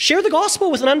off. Share the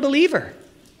gospel with an unbeliever.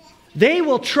 They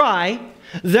will try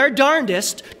their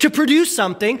darndest to produce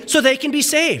something so they can be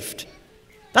saved.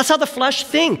 That's how the flesh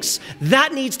thinks.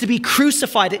 That needs to be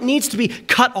crucified. It needs to be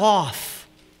cut off.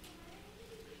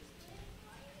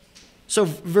 So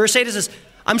verse 8 says,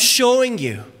 I'm showing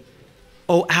you,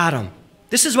 O Adam,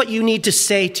 this is what you need to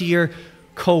say to your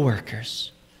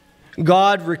co-workers.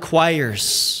 God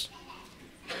requires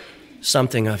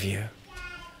something of you.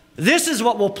 This is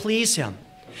what will please him.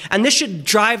 And this should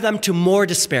drive them to more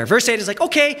despair. Verse 8 is like,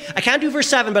 okay, I can't do verse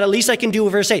 7, but at least I can do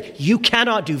verse 8. You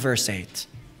cannot do verse 8.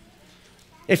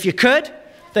 If you could,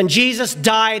 then Jesus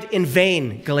died in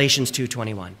vain, Galatians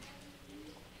 2:21.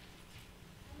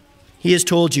 He has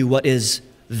told you what is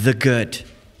the good.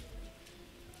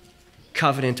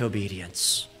 Covenant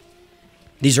obedience.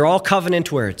 These are all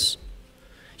covenant words.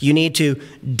 You need to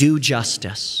do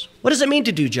justice. What does it mean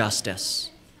to do justice?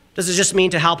 Does it just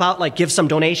mean to help out, like give some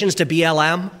donations to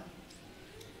BLM?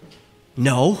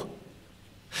 No.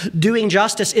 Doing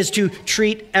justice is to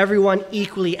treat everyone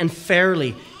equally and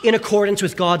fairly in accordance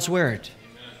with God's word.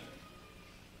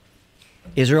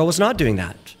 Israel was not doing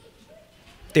that.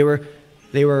 They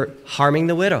were harming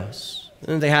the widows.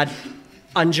 They had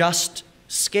unjust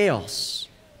scales.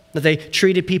 That they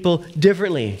treated people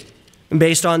differently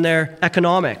based on their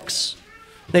economics.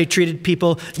 They treated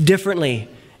people differently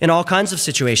in all kinds of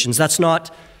situations. That's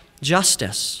not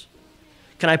justice.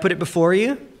 Can I put it before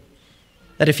you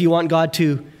that if you want God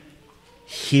to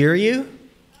hear you,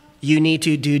 you need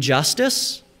to do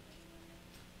justice?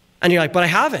 And you're like, but I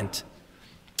haven't.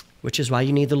 Which is why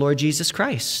you need the Lord Jesus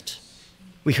Christ.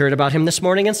 We heard about him this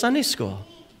morning in Sunday school.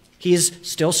 He is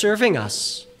still serving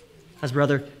us, as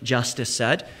Brother Justice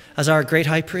said, as our great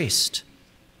high priest.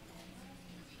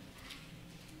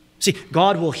 See,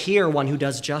 God will hear one who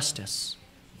does justice.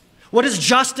 What does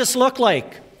justice look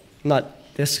like?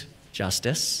 Not this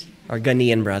justice, our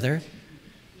Ghanaian brother.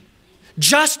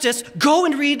 Justice, go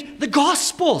and read the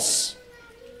Gospels.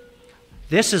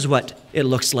 This is what it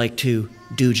looks like to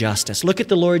do justice. Look at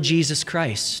the Lord Jesus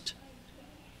Christ,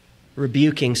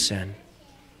 rebuking sin,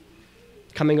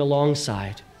 coming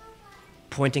alongside,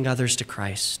 pointing others to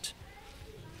Christ.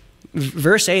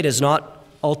 Verse 8 is not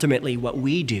ultimately what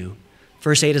we do.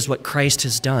 Verse 8 is what Christ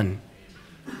has done.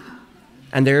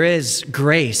 And there is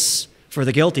grace for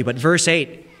the guilty, but verse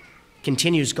 8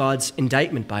 continues God's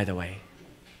indictment, by the way.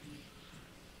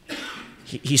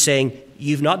 He's saying,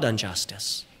 you've not done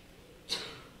justice.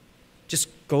 Just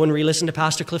go and re-listen to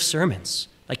Pastor Cliff's sermons.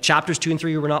 Like chapters 2 and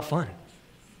 3 were not fun.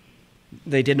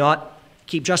 They did not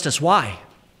keep justice. Why?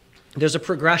 There's a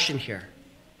progression here.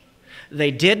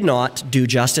 They did not do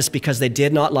justice because they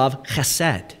did not love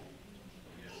chesed.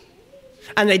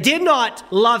 And they did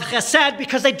not love chesed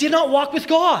because they did not walk with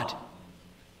God.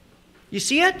 You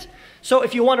see it? So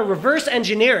if you want to reverse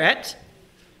engineer it,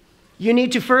 you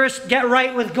need to first get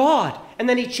right with God. And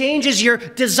then he changes your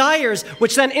desires,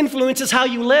 which then influences how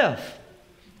you live.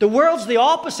 The world's the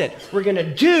opposite. We're going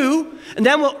to do, and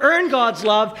then we'll earn God's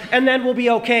love, and then we'll be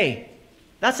okay.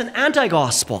 That's an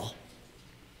anti-gospel.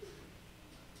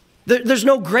 There's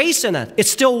no grace in it. It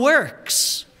still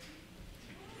works.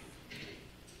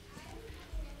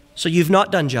 So you've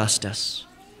not done justice.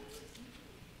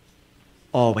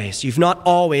 Always. You've not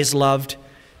always loved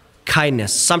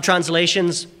kindness. Some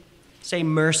translations say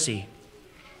mercy.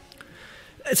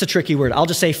 It's a tricky word. I'll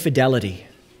just say fidelity.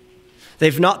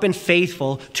 They've not been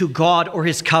faithful to God or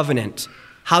his covenant.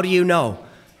 How do you know?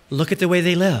 Look at the way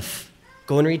they live.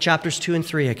 Go and read chapters 2 and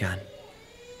 3 again.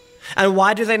 And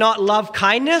why do they not love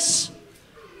kindness?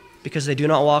 Because they do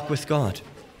not walk with God.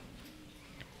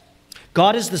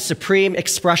 God is the supreme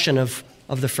expression of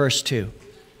the first two.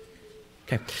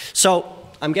 Okay, so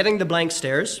I'm getting the blank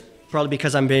stares, probably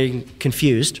because I'm being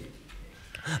confused.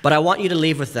 But I want you to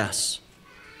leave with this.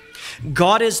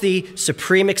 God is the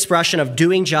supreme expression of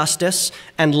doing justice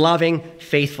and loving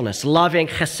faithfulness, loving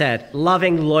chesed,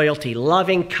 loving loyalty,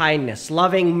 loving kindness,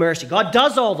 loving mercy. God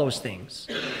does all those things.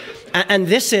 And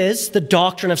this is the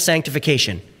doctrine of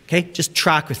sanctification. Okay, just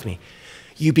track with me.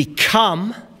 You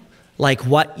become like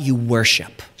what you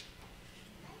worship.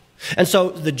 And so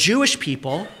the Jewish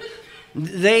people,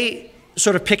 they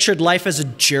sort of pictured life as a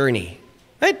journey.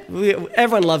 Right?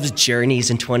 Everyone loves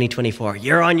journeys in 2024.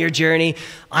 You're on your journey.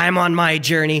 I'm on my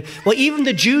journey. Well, even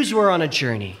the Jews were on a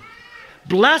journey.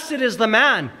 Blessed is the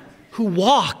man who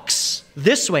walks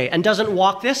this way and doesn't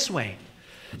walk this way.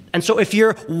 And so if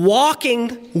you're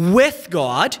walking with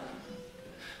God,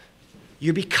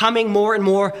 you're becoming more and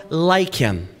more like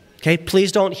him. Okay?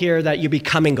 Please don't hear that you're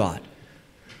becoming God.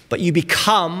 But you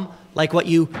become like what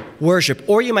you worship.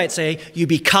 Or you might say you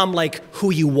become like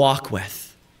who you walk with.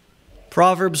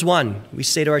 Proverbs 1, we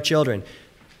say to our children,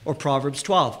 or Proverbs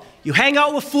 12, you hang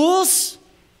out with fools,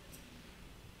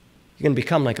 you're going to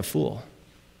become like a fool.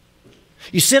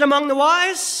 You sit among the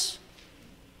wise,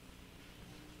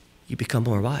 you become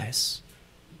more wise.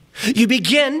 You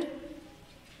begin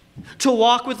to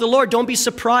walk with the Lord. Don't be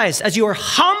surprised as you are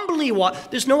humbly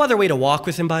There's no other way to walk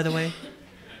with him, by the way.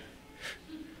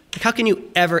 Like, how can you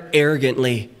ever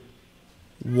arrogantly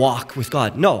walk with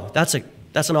God? No, that's an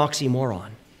oxymoron.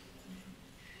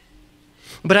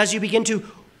 But as you begin to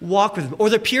walk with him, or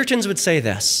the Puritans would say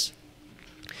this,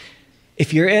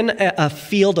 if you're in a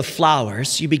field of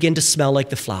flowers, you begin to smell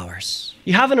like the flowers.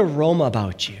 You have an aroma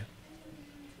about you.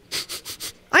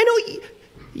 I know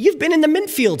you've been in the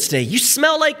mint fields today. You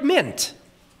smell like mint.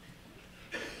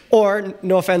 Or,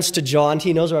 no offense to John,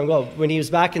 he knows where I'm going. When he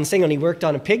was back in Singon, he worked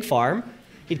on a pig farm.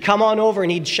 He'd come on over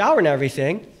and he'd shower and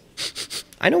everything.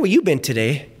 I know where you've been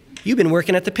today. You've been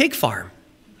working at the pig farm.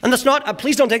 And that's not,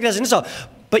 please don't take that as an insult,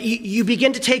 but you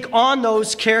begin to take on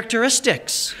those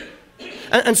characteristics.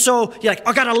 And so you're like,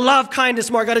 I got to love kindness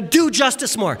more. I got to do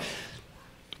justice more.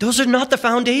 Those are not the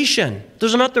foundation.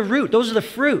 Those are not the root. Those are the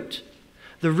fruit.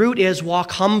 The root is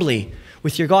walk humbly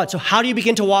with your God. So how do you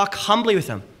begin to walk humbly with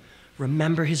him?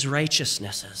 Remember his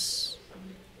righteousnesses.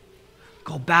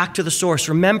 Go back to the source.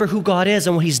 Remember who God is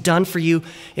and what he's done for you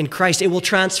in Christ. It will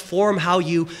transform how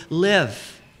you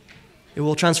live. It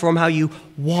will transform how you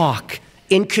walk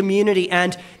in community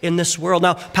and in this world.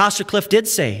 Now, Pastor Cliff did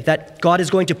say that God is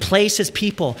going to place his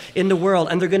people in the world,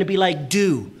 and they're going to be like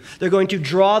dew. They're going to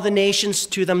draw the nations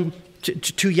to them,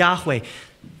 to Yahweh.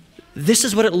 This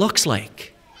is what it looks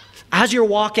like. As you're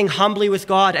walking humbly with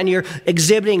God and you're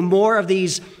exhibiting more of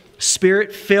these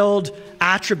spirit-filled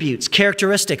attributes,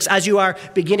 characteristics, as you are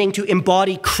beginning to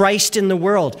embody Christ in the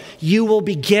world, you will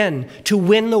begin to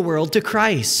win the world to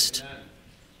Christ.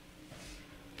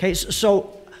 Okay,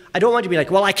 so I don't want you to be like,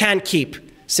 well, I can't keep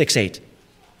 6:8.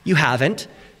 You haven't.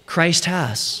 Christ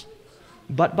has.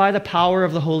 But by the power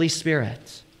of the Holy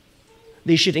Spirit,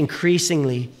 these should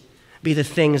increasingly be the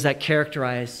things that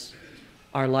characterize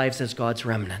our lives as God's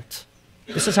remnant.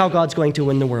 This is how God's going to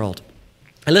win the world.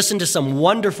 I listened to some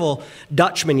wonderful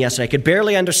Dutchman yesterday. I could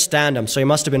barely understand him, so he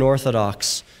must have been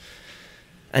Orthodox.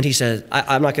 And he said,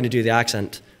 I'm not going to do the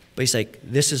accent, but he's like,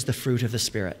 this is the fruit of the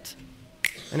Spirit.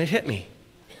 And it hit me.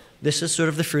 This is sort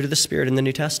of the fruit of the Spirit in the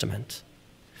New Testament.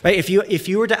 Right? If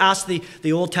you were to ask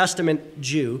the Old Testament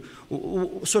Jew,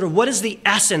 sort of what is the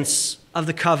essence of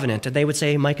the covenant? And they would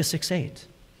say Micah 6:8.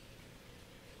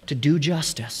 To do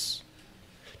justice,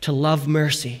 to love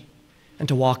mercy, and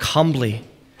to walk humbly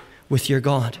with your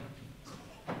God.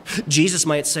 Jesus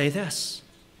might say this.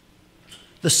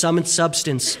 The sum and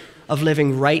substance of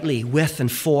living rightly with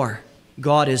and for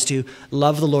God is to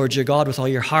love the Lord your God with all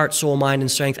your heart, soul, mind, and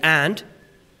strength, and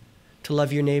to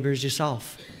love your neighbor as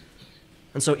yourself.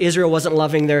 And so Israel wasn't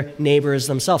loving their neighbor as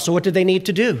themselves. So what did they need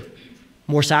to do?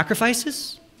 More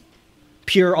sacrifices?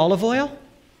 Pure olive oil?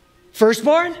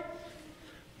 Firstborn?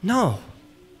 No.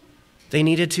 They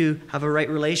needed to have a right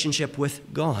relationship with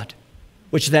God,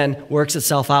 which then works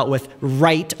itself out with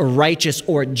right or righteous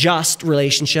or just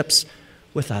relationships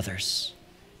with others.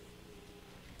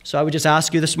 So I would just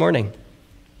ask you this morning,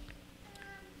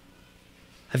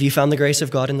 have you found the grace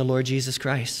of God in the Lord Jesus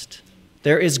Christ?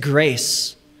 There is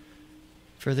grace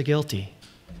for the guilty.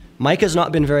 Micah's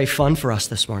not been very fun for us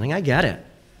this morning. I get it.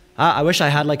 I wish I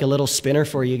had like a little spinner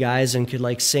for you guys and could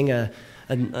like sing a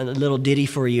little ditty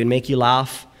for you and make you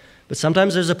laugh. But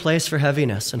sometimes there's a place for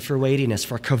heaviness and for weightiness,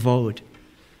 for kavod.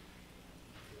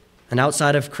 And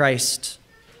outside of Christ,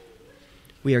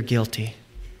 we are guilty.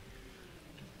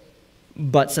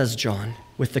 But, says John,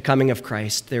 with the coming of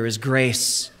Christ, there is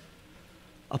grace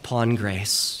upon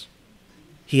grace.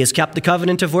 He has kept the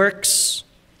covenant of works.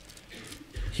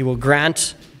 He will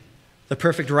grant the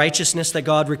perfect righteousness that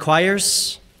God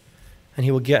requires, and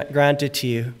he will grant it to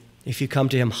you if you come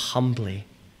to him humbly,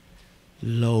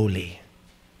 lowly,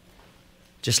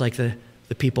 just like the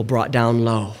people brought down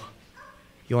low.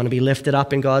 You want to be lifted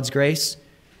up in God's grace?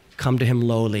 Come to him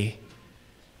lowly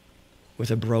with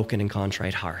a broken and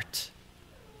contrite heart.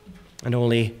 And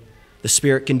only the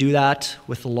Spirit can do that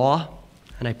with the law.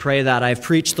 And I pray that I've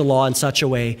preached the law in such a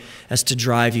way as to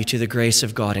drive you to the grace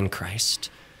of God in Christ.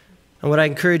 And would I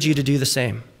encourage you to do the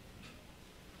same?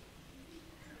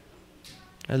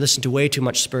 I listened to way too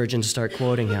much Spurgeon to start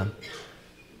quoting him.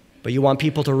 But you want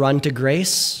people to run to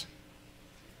grace?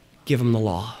 Give them the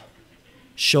law.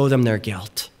 Show them their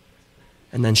guilt.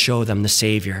 And then show them the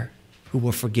Savior who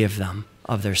will forgive them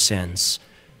of their sins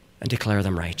and declare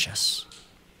them righteous.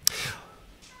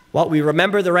 Well, we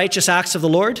remember the righteous acts of the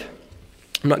Lord.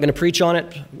 I'm not going to preach on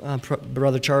it,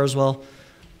 Brother Charles will.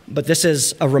 But this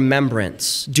is a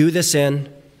remembrance. Do this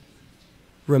in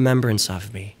remembrance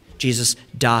of me. Jesus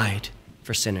died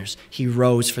for sinners. He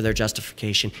rose for their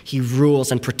justification. He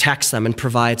rules and protects them and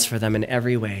provides for them in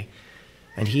every way.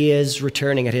 And he is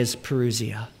returning at his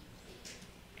parousia.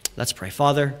 Let's pray.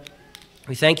 Father,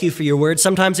 we thank you for your word.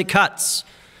 Sometimes it cuts.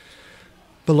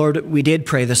 But Lord, we did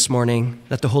pray this morning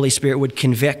that the Holy Spirit would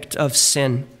convict of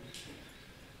sin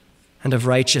and of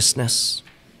righteousness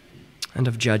and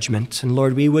of judgment. And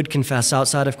Lord, we would confess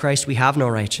outside of Christ we have no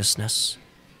righteousness.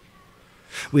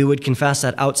 We would confess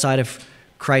that outside of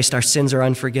Christ our sins are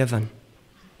unforgiven.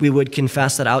 We would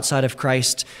confess that outside of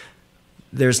Christ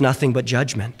there's nothing but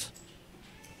judgment.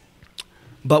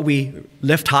 But we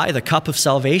lift high the cup of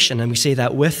salvation and we say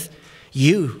that with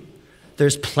you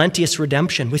there's plenteous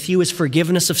redemption. With you is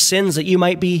forgiveness of sins that you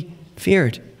might be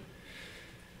feared.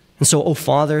 And so, oh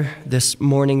Father, this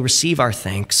morning receive our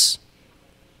thanks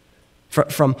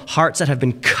from hearts that have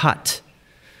been cut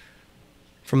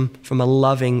from a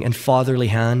loving and fatherly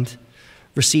hand.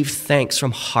 Receive thanks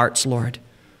from hearts, Lord,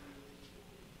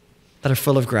 that are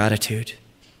full of gratitude,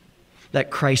 that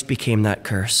Christ became that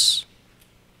curse,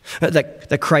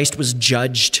 that Christ was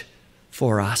judged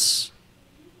for us,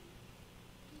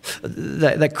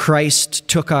 that Christ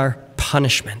took our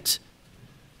punishment.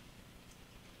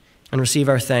 And receive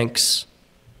our thanks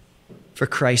for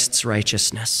Christ's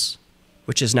righteousness,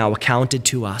 which is now accounted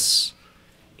to us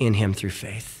in him through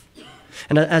faith.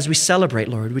 And as we celebrate,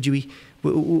 Lord, would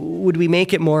we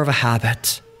make it more of a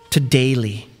habit to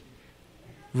daily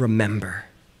remember?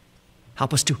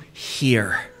 Help us to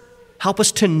hear. Help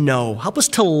us to know. Help us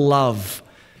to love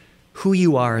who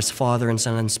you are as Father and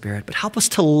Son and Spirit. But help us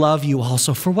to love you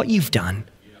also for what you've done.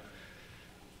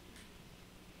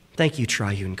 Thank you,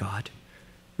 triune God.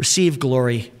 Receive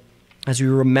glory as we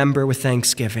remember with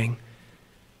thanksgiving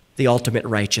the ultimate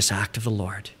righteous act of the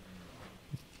Lord,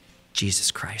 Jesus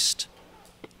Christ.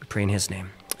 We pray in his name.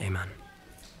 Amen.